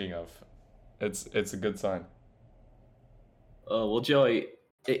thinking of. It's a good sign. Oh well, Joey,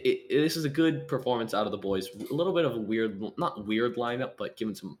 this is a good performance out of the boys. A little bit of a weird, not weird lineup, but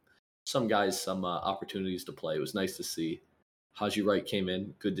giving some guys some opportunities to play. It was nice to see. Haji Wright came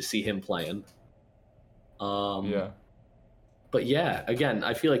in. Good to see him playing. Yeah. But yeah, again,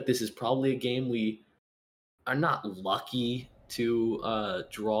 I feel like this is probably a game we are not lucky to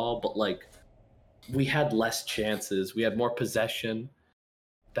draw, but like we had less chances. We had more possession,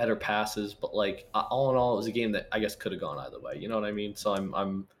 better passes, but like all in all, it was a game that I guess could have gone either way. You know what I mean? So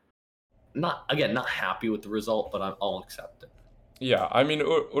I'm not happy with the result, but I'll accept it. Yeah, I mean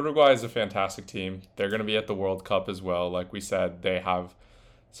Uruguay is a fantastic team. They're going to be at the World Cup as well. Like we said, they have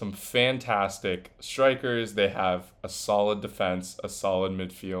some fantastic strikers. They have a solid defense, a solid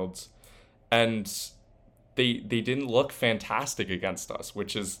midfield, and they didn't look fantastic against us,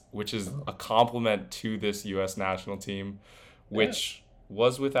 which is a compliment to this U.S. national team, which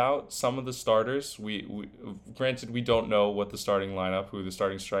was without some of the starters. We granted we don't know what the starting lineup, who the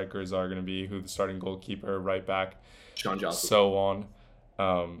starting strikers are going to be, who the starting goalkeeper, right back, Sean Johnson, so on.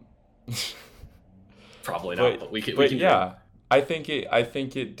 Probably not, but we can. Yeah, I think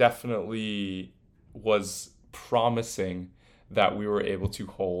it definitely was promising that we were able to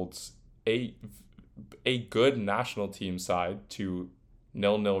hold a good national team side to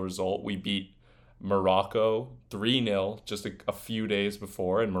 0-0 result. We beat Morocco 3-0 just a few days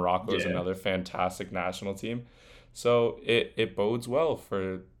before, and Morocco is another fantastic national team. So it bodes well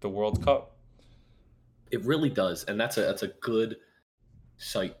for the World Cup. It really does, and that's a good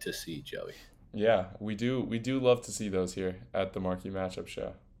sight to see, Joey. Yeah, we do love to see those here at the Marquee Matchup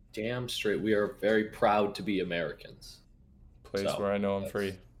Show. Damn straight, we are very proud to be Americans. place So where I know I'm that's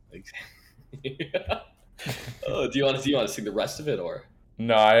free. yeah. Do you want to sing the rest of it or?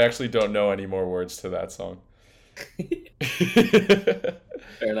 No, I actually don't know any more words to that song. Fair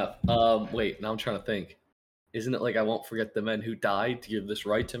enough. Wait, now I'm trying to think. Isn't it like I won't forget the men who died to give this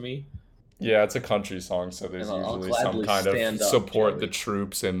right to me? Yeah, it's a country song, so And there's I'll usually some gladly kind of stand up, support the Joey.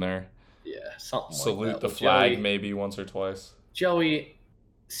 troops in there. Yeah, something like Salute that. the Well, flag Joey, maybe once or twice. Joey,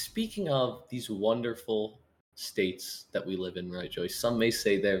 speaking of these wonderful states that we live in, right, Joey? Some may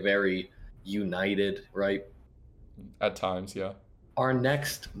say they're very united, right? At times, yeah. Our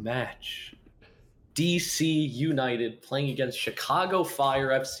next match, DC United playing against Chicago Fire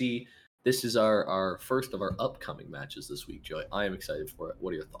FC. This is our first of our upcoming matches this week, Joey. I am excited for it.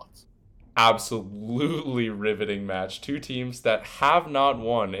 What are your thoughts? Absolutely riveting match. Two teams that have not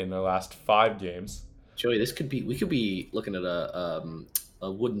won in their last 5 games. Joey, we could be looking at a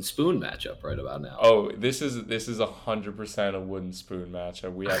wooden spoon matchup right about now. Oh, this is 100% a wooden spoon match.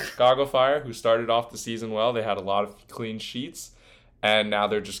 We have Chicago Fire, who started off the season well. They had a lot of clean sheets, and now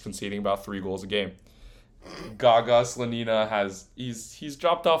they're just conceding about 3 goals a game. Gaga Slanina he's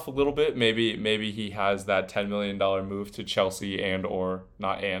dropped off a little bit. Maybe he has that $10 million move to Chelsea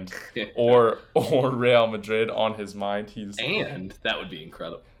or Real Madrid on his mind. And that would be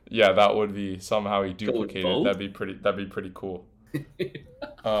incredible. Yeah, that would be somehow he Go with duplicated. both? That'd be pretty cool.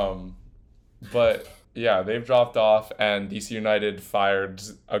 But yeah, they've dropped off, and DC United fired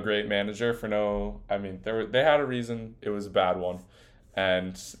a great manager for no. I mean, they had a reason. It was a bad one,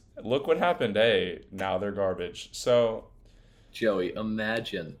 and look what happened. Hey, now they're garbage. So, Joey,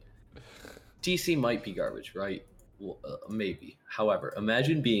 imagine DC might be garbage, right? Well, maybe. However,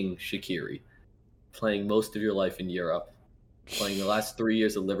 imagine being Shaqiri, playing most of your life in Europe, playing the last 3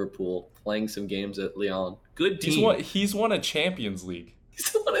 years at Liverpool, playing some games at Lyon. Good team. He's won a Champions League.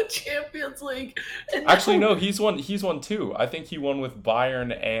 He's won a Champions League. And Actually, no, he's won 2. I think he won with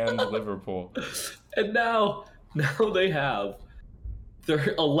Bayern and Liverpool. And now they have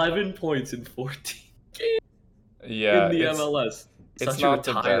their 11 points in 14 games Yeah, in the MLS. It's Such not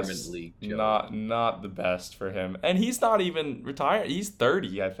a the retirement best. league, Joey. Not the best for him, and he's not even retired. He's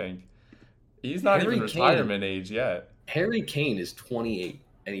 30, I think. He's not Harry even retirement age yet. Harry Kane is 28,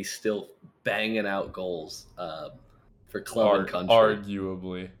 and he's still banging out goals for club and country.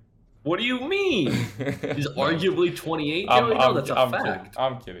 Arguably. What do you mean? He's arguably 28, I'm, Joey? No, I'm, that's a I'm fact. kidding.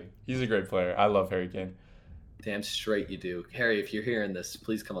 I'm kidding. He's a great player. I love Harry Kane. Damn straight you do. Harry, if you're hearing this,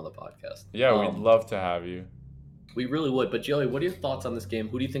 please come on the podcast. Yeah, we'd love to have you. We really would. But, Joey, what are your thoughts on this game?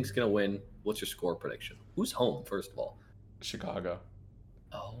 Who do you think's going to win? What's your score prediction? Who's home, first of all? Chicago.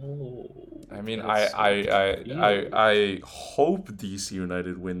 Oh. I mean, I hope DC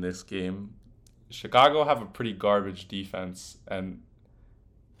United win this game. Chicago have a pretty garbage defense and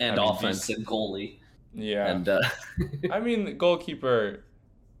offense and goalie. Yeah. And I mean, the goalkeeper,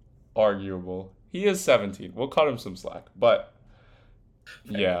 arguable. He is 17. We'll cut him some slack, but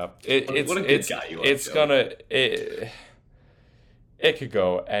yeah, it could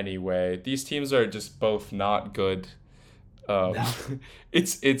go anyway. These teams are just both not good.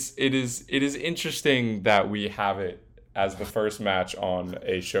 It is interesting that we have it as the first match on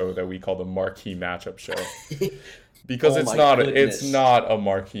a show that we call the Marquee matchup show. Because it's not a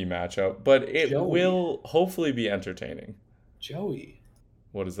marquee matchup, but it will hopefully be entertaining. Joey,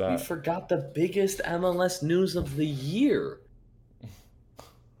 what is that? You forgot the biggest MLS news of the year.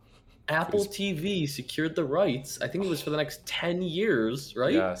 Apple TV secured the rights. I think it was for the next 10 years,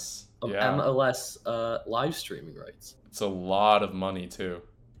 right? Yes. Of MLS live streaming rights. It's a lot of money too.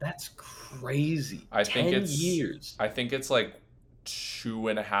 That's crazy. I 10 years. I think it's like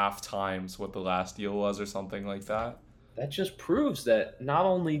 2.5 times what the last deal was or something like that. That just proves that not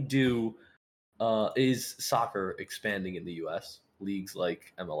only is soccer expanding in the US, leagues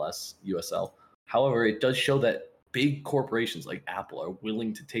like MLS, USL. However, it does show that big corporations like Apple are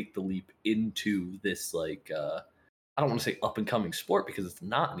willing to take the leap into this I don't want to say up and coming sport because it's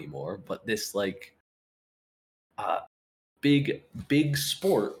not anymore, but this big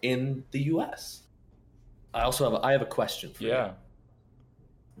sport in the US. I have a question for you. Yeah.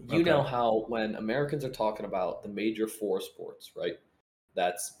 You know how when Americans are talking about the major 4 sports, right?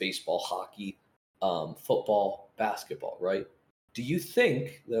 That's baseball, hockey, football, basketball, right? Do you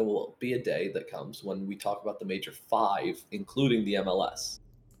think there will be a day that comes when we talk about the major 5, including the MLS?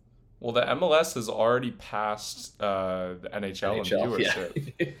 Well, the MLS has already passed the NHL in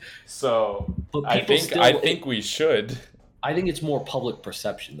viewership. Yeah. So I think we should. I think it's more public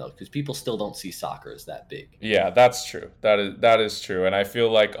perception though, because people still don't see soccer as that big. Yeah, that's true. That is true, and I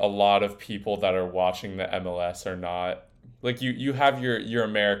feel like a lot of people that are watching the MLS are not like you have your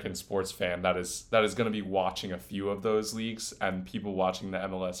American sports fan that is going to be watching a few of those leagues, and people watching the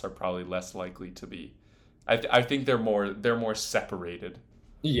MLS are probably less likely to be. I think they're more separated.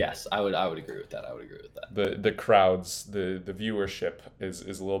 Yes, I would agree with that. I would agree with that. The crowds, the viewership is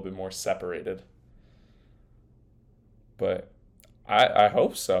a little bit more separated. But I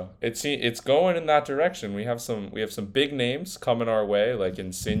hope so. It's going in that direction. We have some big names coming our way, like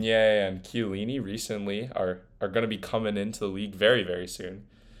Insigne and Chiellini recently are going to be coming into the league very very soon.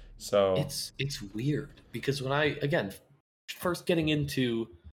 So It's weird because when I again first getting into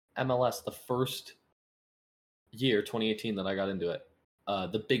MLS the first year 2018 that I got into it,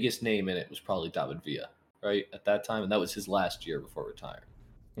 the biggest name in it was probably David Villa, right at that time, and that was his last year before retiring.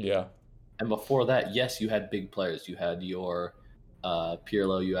 yeah, And before that, yes, you had big players. You had your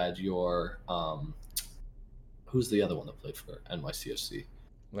Pirlo. You had your who's the other one that played for NYCFC?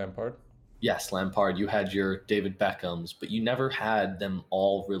 Lampard. Yes, Lampard. You had your David Beckhams, but you never had them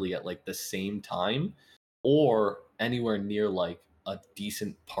all really at like the same time or anywhere near like a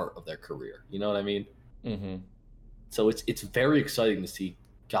decent part of their career. You know what I mean? Mm-hmm. So it's very exciting to see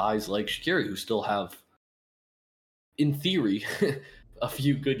guys like Shaqiri who still have, in theory, a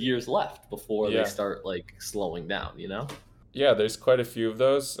few good years left before they Yeah, start like slowing down. You know? yeah. There's quite a few of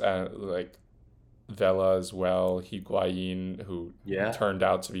those, like Vela as well, Higuain, who Yeah. turned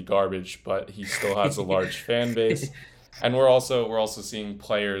out to be garbage, but he still has a large fan base. And we're also seeing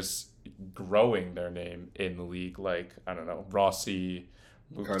players growing their name in the league, like I don't know, Rossi,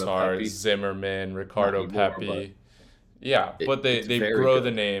 Ricardo Mukhtar, Pepi, Zimmerman, not Ricardo anymore, but Pepi. Yeah, but they it's they very grow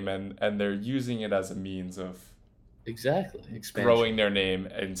the good. name and they're using it as a means of Exactly. growing Expansion. their name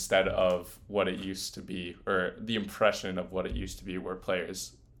instead of what it used to be, or the impression of what it used to be, where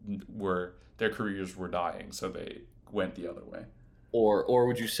players were their careers were dying, so they went the other way. Or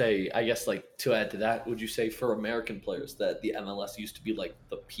would you say, I guess like to add to that, would you say for American players that the MLS used to be like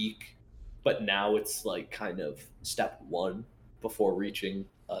the peak, but now it's like kind of step one before reaching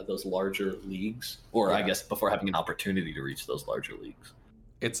those larger leagues, or I Yeah, guess before having an opportunity to reach those larger leagues?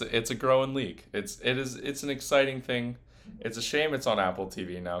 it's a growing league. It's an exciting thing. It's a shame it's on Apple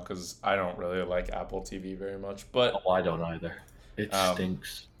TV now because I don't really like Apple TV very much. But Oh, I don't either. It um,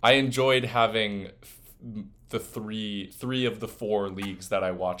 stinks. I enjoyed having the three of the four leagues that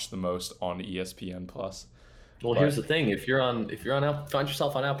I watch the most on ESPN Plus. Well, here's But the thing: if you're on Apple, find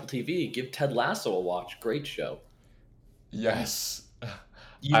yourself on Apple TV, give Ted Lasso a watch. Great show. yes,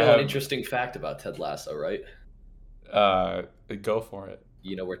 You I know an have. interesting fact about Ted Lasso, right? Uh, Go for it.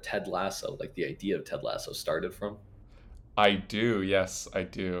 You know where Ted Lasso, like the idea of Ted Lasso, started from? I do. Yes, I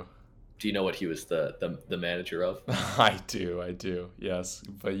do. Do you know what he was the manager of? I do. I do. Yes,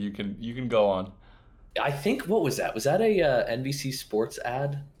 but you can go on. I think what was that? Was that a NBC Sports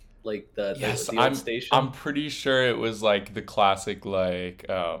ad, like the the, Yes, the old I'm station? pretty sure it was like the classic like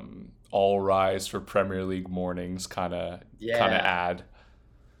all rise for Premier League mornings kind of Yeah, ad.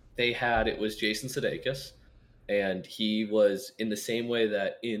 they had it was Jason Sudeikis, and he was in the same way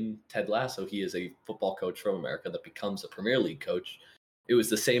that in Ted Lasso he is a football coach from America that becomes a Premier League coach. It was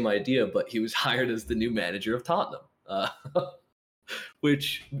the same idea, but he was hired as the new manager of Tottenham,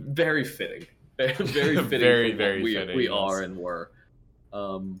 which very fitting, very fitting for Very what very we fitting. are Yes. and were.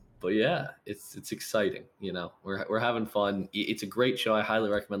 But yeah, it's exciting. You know, we're having fun. It's a great show. I highly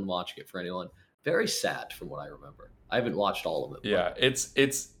recommend watching it for anyone. Very sad from what I remember. I haven't watched all of it, Yeah, but it's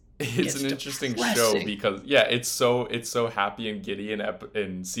it's an interesting show depressing. because yeah, it's so happy and giddy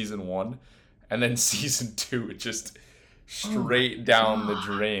in season 1, and then season 2 it just Oh my straight down the god.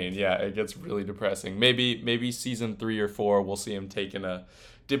 drain. Yeah, it gets really depressing. Maybe season 3 or 4 we'll see him taking a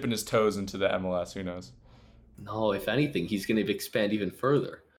dipping his toes into the MLS, who knows. No, if anything, he's going to expand even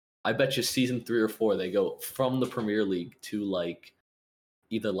further. I bet you season 3 or 4 they go from the Premier League to like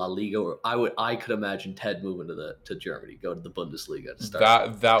either La Liga or I could imagine Ted moving to Germany, go to the Bundesliga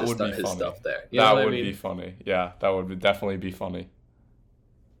That to would be start his funny. stuff there. You know That what I would be mean? funny. Yeah, that would definitely be funny.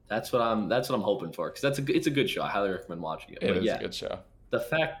 That's what I'm hoping for because it's a good show. I highly recommend watching it. It But is a yeah, good show. the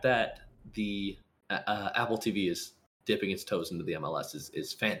fact that the Apple TV is dipping its toes into the MLS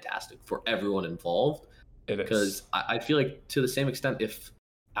is fantastic for everyone involved It is. because I feel like to the same extent if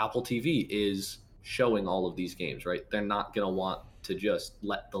Apple TV is showing all of these games, right? They're not gonna want to just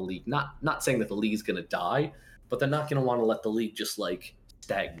let the league not saying that the league's gonna die, but they're not gonna want to let the league just like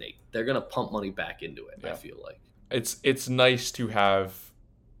stagnate. They're gonna pump money back into it, I Yeah. feel like. It's nice to have,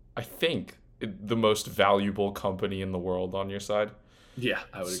 I think, the most valuable company in the world on your side. Yeah,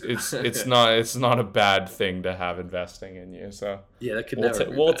 I would It's agree. it's it's not it's not a bad thing to have investing in you. So Yeah, that could we'll never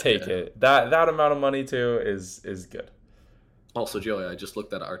be we'll bad. take Yeah. it. That amount of money too is good. Also, Joey, I just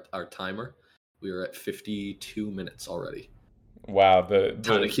looked at our timer. We are at 52 minutes already. Wow, Time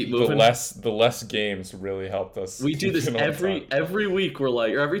to keep the moving. less games really helped us We do keep this it on time. every week. We're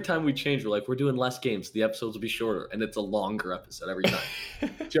like, or every time we change, we're like, we're doing less games. The episodes will be shorter, and it's a longer episode every time.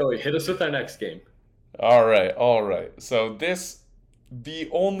 Joey, hit us with our next game. All right. So the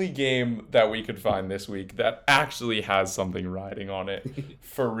only game that we could find this week that actually has something riding on it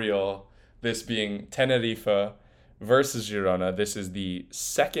for real, this being Tenerife versus Girona. This is the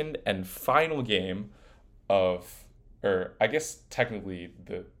second and final game of, or I guess technically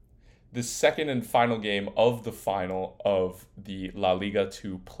the second and final game of the final of the La Liga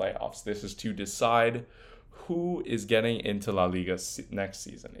 2 playoffs. This is to decide who is getting into La Liga next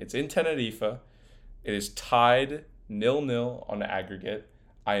season. It's in Tenerife. It is tied 0-0 on the aggregate.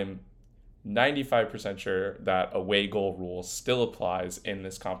 I am 95% sure that away goal rule still applies in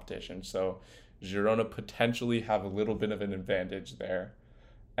this competition. So Girona potentially have a little bit of an advantage there.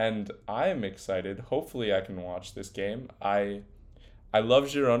 And I am excited. Hopefully I can watch this game. I love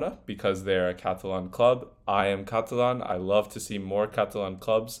Girona because they're a Catalan club. I am Catalan. I love to see more Catalan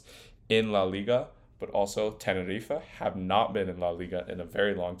clubs in La Liga, but also Tenerife have not been in La Liga in a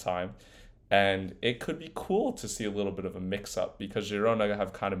very long time. And it could be cool to see a little bit of a mix-up because Girona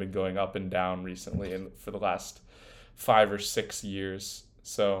have kind of been going up and down recently and for the last 5 or 6 years.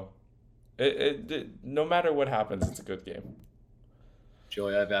 So no matter what happens, it's a good game.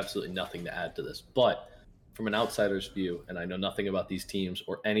 Joey, I have absolutely nothing to add to this, but from an outsider's view, and I know nothing about these teams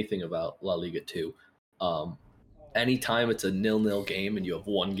or anything about La Liga 2, anytime it's a 0-0 game and you have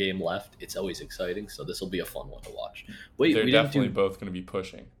one game left, it's always exciting. So this will be a fun one to watch. Wait, they're definitely both going to be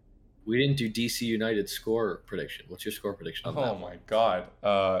pushing. We didn't do DC United score prediction. What's your score prediction on that? Oh my god.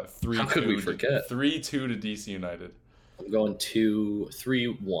 3-2. How could we forget? 3-2 to DC United. I'm going 3-1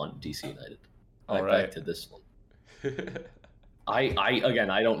 DC United. All right. Back to this one.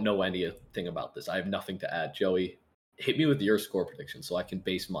 I don't know anything about this. I have nothing to add. Joey, hit me with your score prediction so I can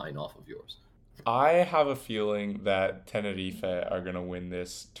base mine off of yours. I have a feeling that Tenerife are going to win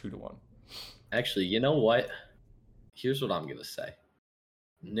this 2-1. Actually, you know what? Here's what I'm going to say.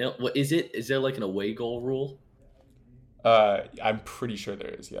 No, what is it? Is there like an away goal rule? I'm pretty sure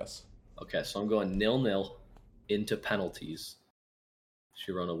there is, yes. Okay, so I'm going 0-0 into penalties.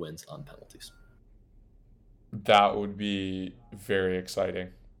 Girona wins on penalties. That would be very exciting.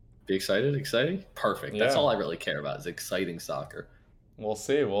 Be excited? Exciting? Perfect. Yeah. That's all I really care about is exciting soccer. We'll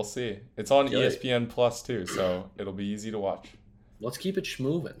see. It's on ESPN Plus too, so it'll be easy to watch. Let's keep it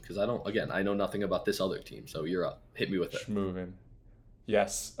schmovin', because I know nothing about this other team, so you're up. Hit me with it. Schmovin'.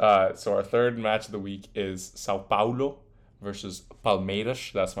 Yes. So our third match of the week is Sao Paulo versus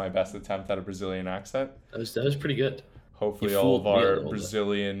Palmeiras. That's my best attempt at a Brazilian accent. That was pretty good. Hopefully all of our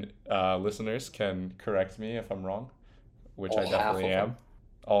Brazilian listeners can correct me if I'm wrong, which I definitely am.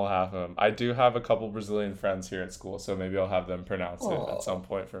 All half of them. I do have a couple Brazilian friends here at school, so maybe I'll have them pronounce it at some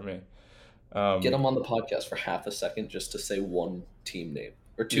point for me. Get them on the podcast for half a second just to say one team name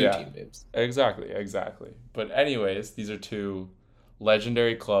or two team names. Exactly. But anyways, these are two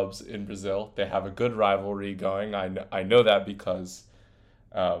legendary clubs in Brazil. They have a good rivalry going. I know that because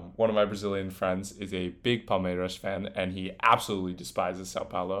one of my Brazilian friends is a big Palmeiras fan, and he absolutely despises Sao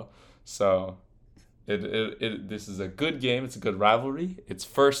Paulo. So this is a good game. It's a good rivalry. It's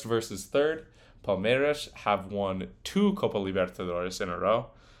first versus third. Palmeiras have won 2 Copa Libertadores in a row,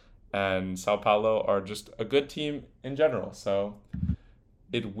 and Sao Paulo are just a good team in general. So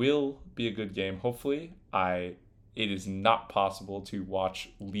it will be a good game. Hopefully, it is not possible to watch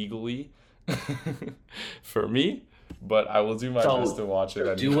legally for me, but I will do my best to watch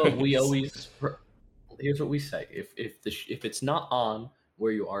it. Do what we always. Here's what we say: if it's not on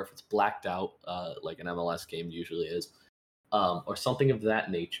where you are, if it's blacked out, like an MLS game usually is, or something of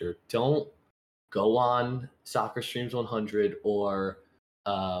that nature, don't go on Soccer Streams 100 or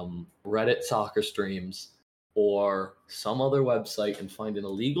Reddit Soccer Streams or some other website and find an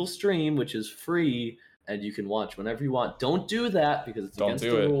illegal stream which is free and you can watch whenever you want. Don't do that because it's against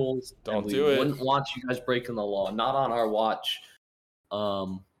the rules. Don't do it. We wouldn't want you guys breaking the law. Not on our watch.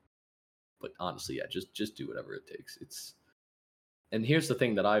 But honestly, yeah, just do whatever it takes. And here's the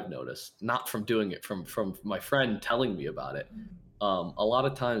thing that I've noticed, not from doing it, from my friend telling me about it. A lot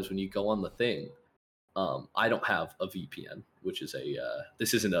of times when you go on the thing, I don't have a VPN, which is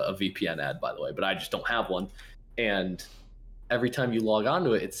this isn't a VPN ad, by the way, but I just don't have one. And every time you log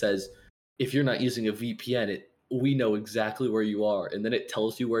onto it, it says, if you're not using a VPN, we know exactly where you are. And then it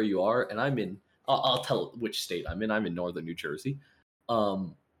tells you where you are. And I'll tell which state I'm in. I'm in northern New Jersey.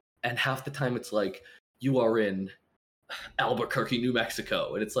 And half the time it's like, you are in Albuquerque, New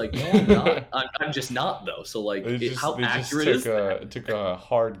Mexico. And it's like, no, I'm not. I'm just not, though. So like, how accurate is that? Took a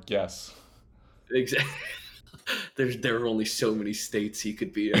hard guess. Exactly. There are only so many states he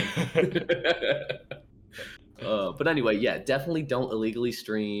could be in. But anyway, yeah, definitely don't illegally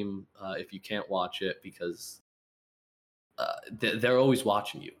stream if you can't watch it because they're always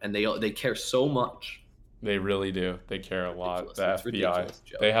watching you, and they care so much. They really do. They care a lot. Ridiculous. The It's FBI. ridiculous,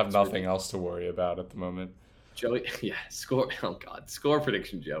 Joey. They have It's nothing ridiculous. else to worry about at the moment. Joey, yeah, score. Oh God, score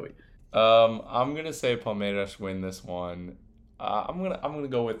prediction, Joey. I'm gonna say Palmeiras win this one. I'm gonna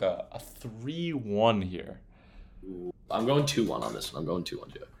go with a 3-1 here. Ooh, I'm going 2-1 on this one. I'm going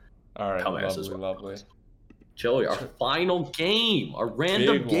 2-1, Joey. All right, Palmeiras as lovely, well. lovely. Joey, our final game, our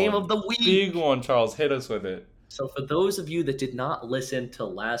random Big game one. of the week. Big one, Charles. Hit us with it. So for those of you that did not listen to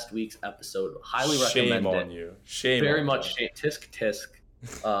last week's episode, highly recommend Shame it. on you. Shame Very on much you. tisk tisk.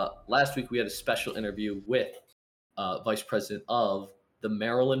 Last week we had a special interview with Vice President of the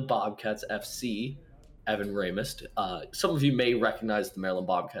Maryland Bobcats FC, Evan Ramist. Some of you may recognize the Maryland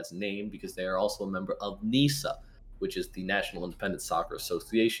Bobcats name because they are also a member of NISA, which is the National Independent Soccer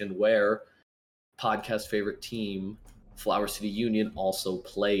Association, where podcast favorite team Flower City Union also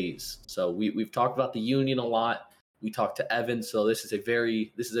plays. So we've talked about the Union a lot. We talked to Evan, so this is a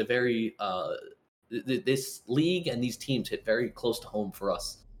very this league and these teams hit very close to home for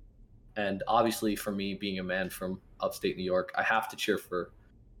us. And obviously, for me, being a man from upstate New York, I have to cheer for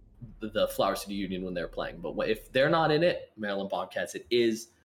the Flower City Union when they're playing. But if they're not in it, Maryland Bobcats, it is.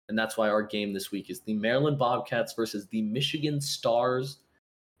 And that's why our game this week is the Maryland Bobcats versus the Michigan Stars.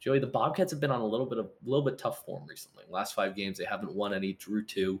 Joey, the Bobcats have been on a little bit tough form recently. Last 5 games, they haven't won any, drew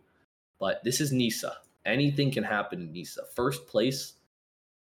 2. But this is NISA. Anything can happen in NISA. First place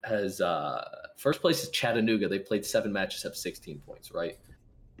is Chattanooga. They played 7 matches, have 16 points, right?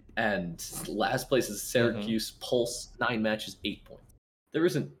 And last place is Syracuse, Pulse, 9 matches, 8 points.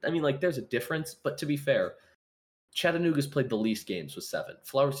 There's a difference, but to be fair, Chattanooga's played the least games with 7.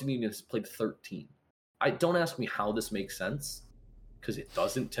 Flower City Union has played 13. Don't ask me how this makes sense, because it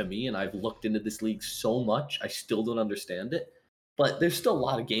doesn't to me, and I've looked into this league so much, I still don't understand it. But there's still a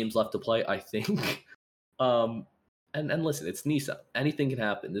lot of games left to play, I think. And listen, it's NISA. Anything can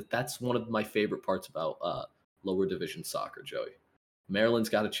happen. That's one of my favorite parts about lower division soccer, Joey. Maryland's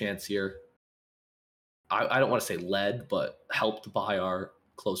got a chance here. I don't want to say led, but helped by our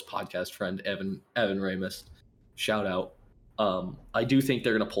close podcast friend, Evan Ramist. Shout out. I do think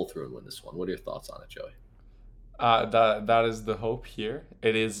they're going to pull through and win this one. What are your thoughts on it, Joey? That is the hope here.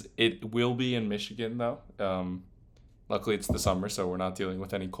 It will be in Michigan though. Luckily it's the summer, so we're not dealing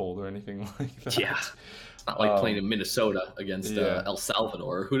with any cold or anything like that. Yeah, it's not like playing in Minnesota against El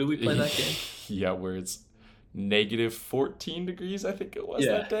Salvador. Who did we play that game? Yeah, where it's negative 14 degrees, I think it was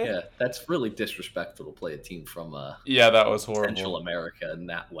that day. Yeah, that's really disrespectful to play a team from that was horrible. Central America in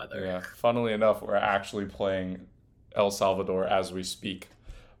that weather. Yeah, funnily enough, we're actually playing El Salvador as we speak.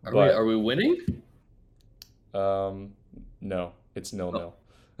 Are we winning? No, it's 0-0.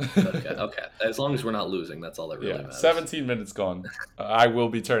 Okay. As long as we're not losing, that's all that really matters. 17 minutes gone. I will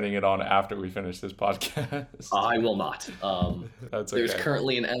be turning it on after we finish this podcast. I will not. That's okay. There's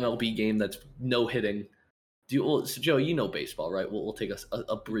currently an MLB game that's no hitting. So Joe, you know baseball, right? We'll take us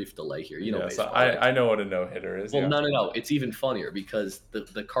a brief delay here. You know baseball. So I know what a no-hitter is. Well, no. It's even funnier because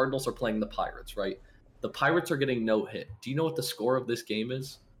the Cardinals are playing the Pirates, right? The Pirates are getting no hit. Do you know what the score of this game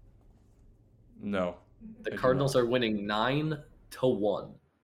is? No. The Cardinals are winning 9-1.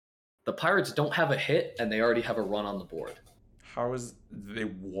 The Pirates don't have a hit, and they already have a run on the board. They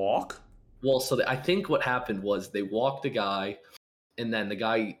walk? Well, so I think what happened was they walked a guy, and then the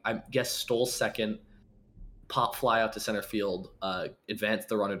guy, I guess, stole second, pop fly out to center field, advanced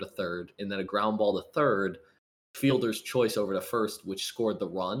the runner to third, and then a ground ball to third, fielder's choice over to first, which scored the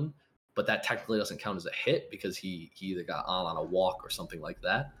run, but that technically doesn't count as a hit because he either got on a walk or something like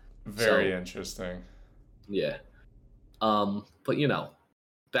that. Very interesting. Yeah. But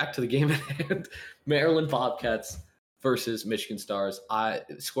back to the game at hand. Maryland Bobcats versus Michigan Stars.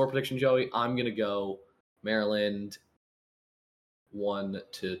 Score prediction, Joey. I'm gonna go Maryland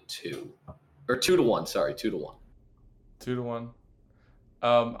 1-2 or 2-1. Sorry, 2-1. 2-1.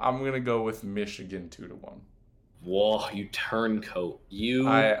 I'm gonna go with Michigan 2-1. Whoa, you turncoat.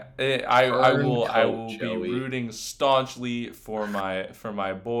 I will be rooting staunchly for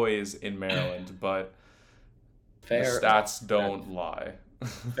my boys in Maryland, but the stats don't lie.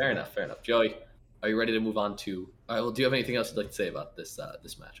 Fair enough. Joey, are you ready to move on to? All right. Well, do you have anything else you'd like to say about this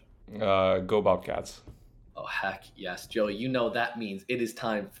matchup? Go Bobcats. Oh heck yes, Joey. You know that means it is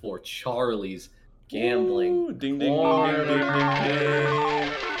time for Charlie's gambling. Ooh, ding ding ding ding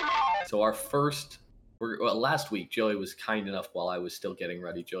ding. So our first. Last week, Joey was kind enough, while I was still getting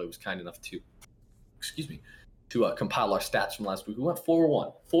ready, Joey was kind enough to compile our stats from last week. We went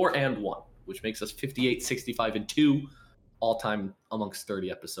 4-1, 4-1. which makes us 58, 65, and 2 all time amongst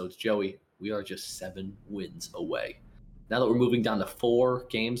 30 episodes. Joey, we are just 7 wins away. Now that we're moving down to 4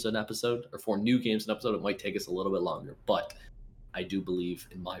 games an episode, or 4 new games an episode, it might take us a little bit longer, but I do believe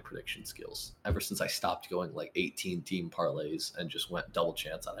in my prediction skills. Ever since I stopped going like 18 team parlays and just went double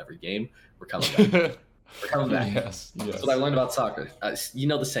chance on every game, we're coming back. We're coming back. Yes. That's what I learned about soccer. You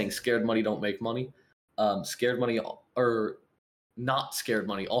know the saying, scared money don't make money. Scared money or not scared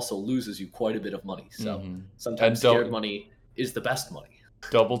money also loses you quite a bit of money. So sometimes scared money is the best money.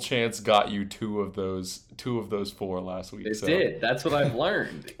 Double chance got you 2 of those 4 last week. It did. That's what I've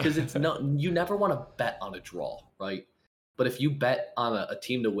learned. Because you never want to bet on a draw, right? But if you bet on a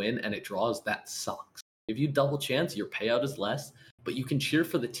team to win and it draws, that sucks. If you double chance, your payout is less, but you can cheer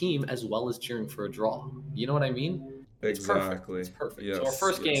for the team as well as cheering for a draw. You know what I mean? Exactly. It's perfect. Yes, so our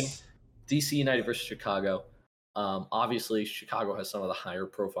first game, DC United versus Chicago. Obviously, Chicago has some of the higher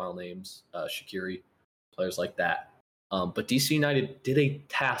profile names, Shaqiri, players like that. But DC United did a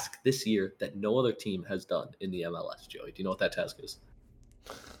task this year that no other team has done in the MLS, Joey. Do you know what that task is?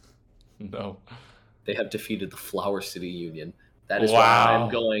 No. They have defeated the Flower City Union. That is why I'm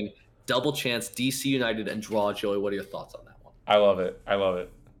going double chance DC United and draw. Joey, what are your thoughts on that one? I love it.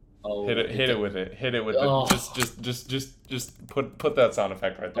 Oh, hit it with it. Just put that sound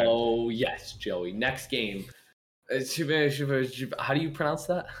effect right there. Oh yes, Joey. Next game. How do you pronounce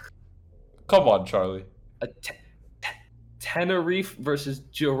that? Come on, Charlie. Tenerife versus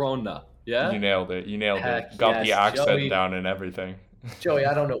Girona. Yeah? You nailed it. Heck, Got the accent Joey. down and everything. Joey,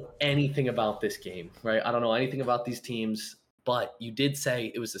 I don't know anything about this game, right? I don't know anything about these teams, but you did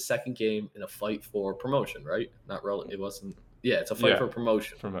say it was the second game in a fight for promotion, right? Not really. It wasn't. Yeah, it's a fight for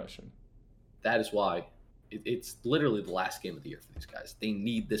promotion. That is why it's literally the last game of the year for these guys. They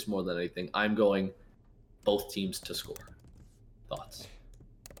need this more than anything. I'm going both teams to score. Thoughts?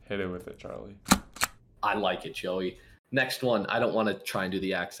 Hit it with it, Charlie. I like it, Joey. Next one, I don't want to try and do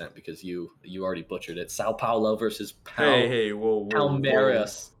the accent because you already butchered it. Sao Paulo versus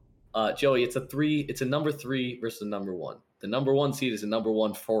Palmeiras. Joey, it's a number 3 versus a number 1. The number 1 seed is a number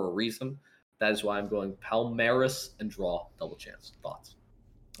 1 for a reason. That is why I'm going Palmeiras and draw double chance. Thoughts?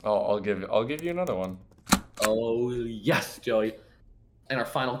 I'll give you another one. Oh yes, Joey. And our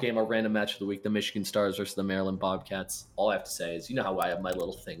final game, our random match of the week, the Michigan Stars versus the Maryland Bobcats. All I have to say is, you know how I have my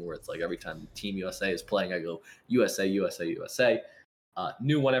little thing where it's like every time Team USA is playing, I go USA, USA, USA.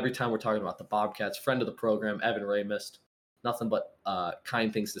 New one every time we're talking about the Bobcats. Friend of the program, Evan Ray missed. Nothing but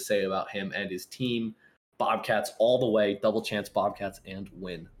kind things to say about him and his team. Bobcats all the way, double chance Bobcats and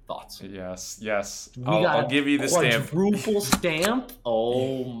win. Thoughts? Yes. I'll give you the stamp. Quadruple stamp?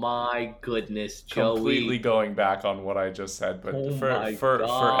 Oh my goodness, Joey. Completely going back on what I just said, but for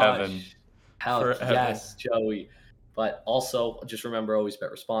Evan. Yes, Joey. But also, just remember, always bet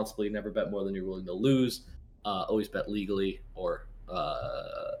responsibly. Never bet more than you're willing to lose. Always bet legally or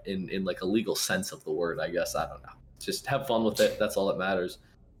in like a legal sense of the word, I guess. I don't know. Just have fun with it. That's all that matters.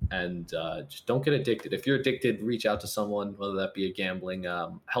 And just don't get addicted. If you're addicted, reach out to someone, whether that be a gambling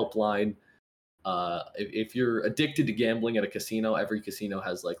helpline. If you're addicted to gambling at a casino, every casino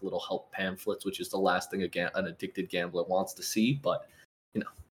has like little help pamphlets, which is the last thing an addicted gambler wants to see. But,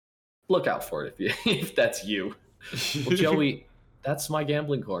 look out for it if that's you. Well, Joey, that's my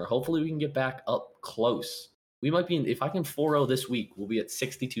gambling corner. Hopefully we can get back up close. We might be if I can 4-0 this week, we'll be at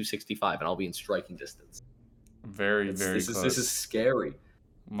 62-65, and I'll be in striking distance. Very close. This is scary.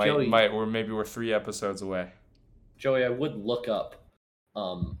 Maybe we're 3 episodes away. Joey, I would look up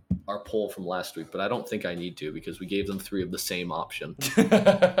our poll from last week, but I don't think I need to because we gave them 3 of the same option.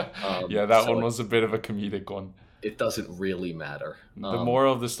 That one was a bit of a comedic one. It doesn't really matter. The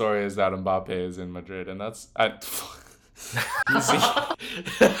moral of the story is that Mbappe is in Madrid, and that's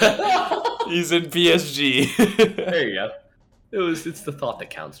he's in PSG. There you go. It's the thought that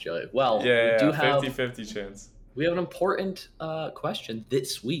counts, Joey. Well, we do have 50-50 chance. We have an important question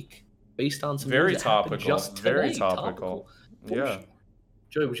this week based on some very news topical. Just today. Very topical. Yeah. Sure.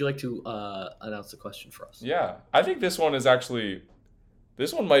 Joey, would you like to announce the question for us? Yeah, I think this one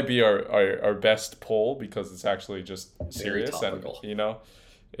might be our best poll because it's actually just serious and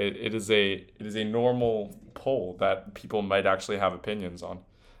it is a normal poll that people might actually have opinions on.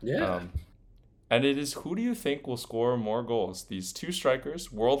 Yeah. And it is, who do you think will score more goals? These 2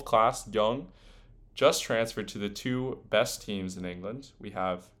 strikers, world class, young, just transferred to the 2 best teams in England. We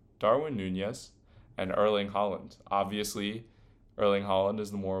have Darwin Núñez and Erling Haaland. Obviously, Erling Haaland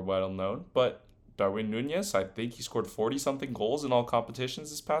is the more well-known, but Darwin Núñez, I think he scored 40-something goals in all competitions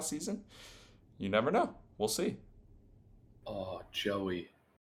this past season. You never know. We'll see. Oh, Joey.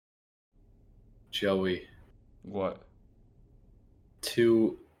 What?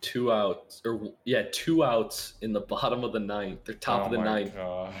 2 2 outs, two outs in the bottom of the ninth. They're top of the ninth.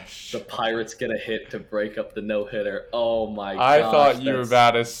 Gosh. The Pirates get a hit to break up the no-hitter. Oh my I gosh. thought you were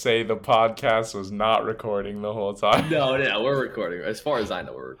about to say the podcast was not recording the whole time. No, we're recording. As far as I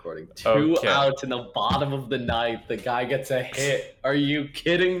know, we're recording. Two outs in the bottom of the ninth. The guy gets a hit. Are you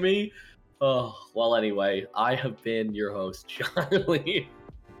kidding me? Oh, well, anyway, I have been your host, Charlie.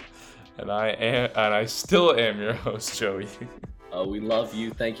 And I still am your host, Joey. We love you.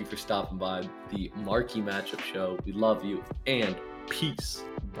 Thank you for stopping by the Marquee Matchup Show. We love you, and peace.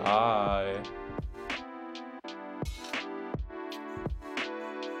 Bye.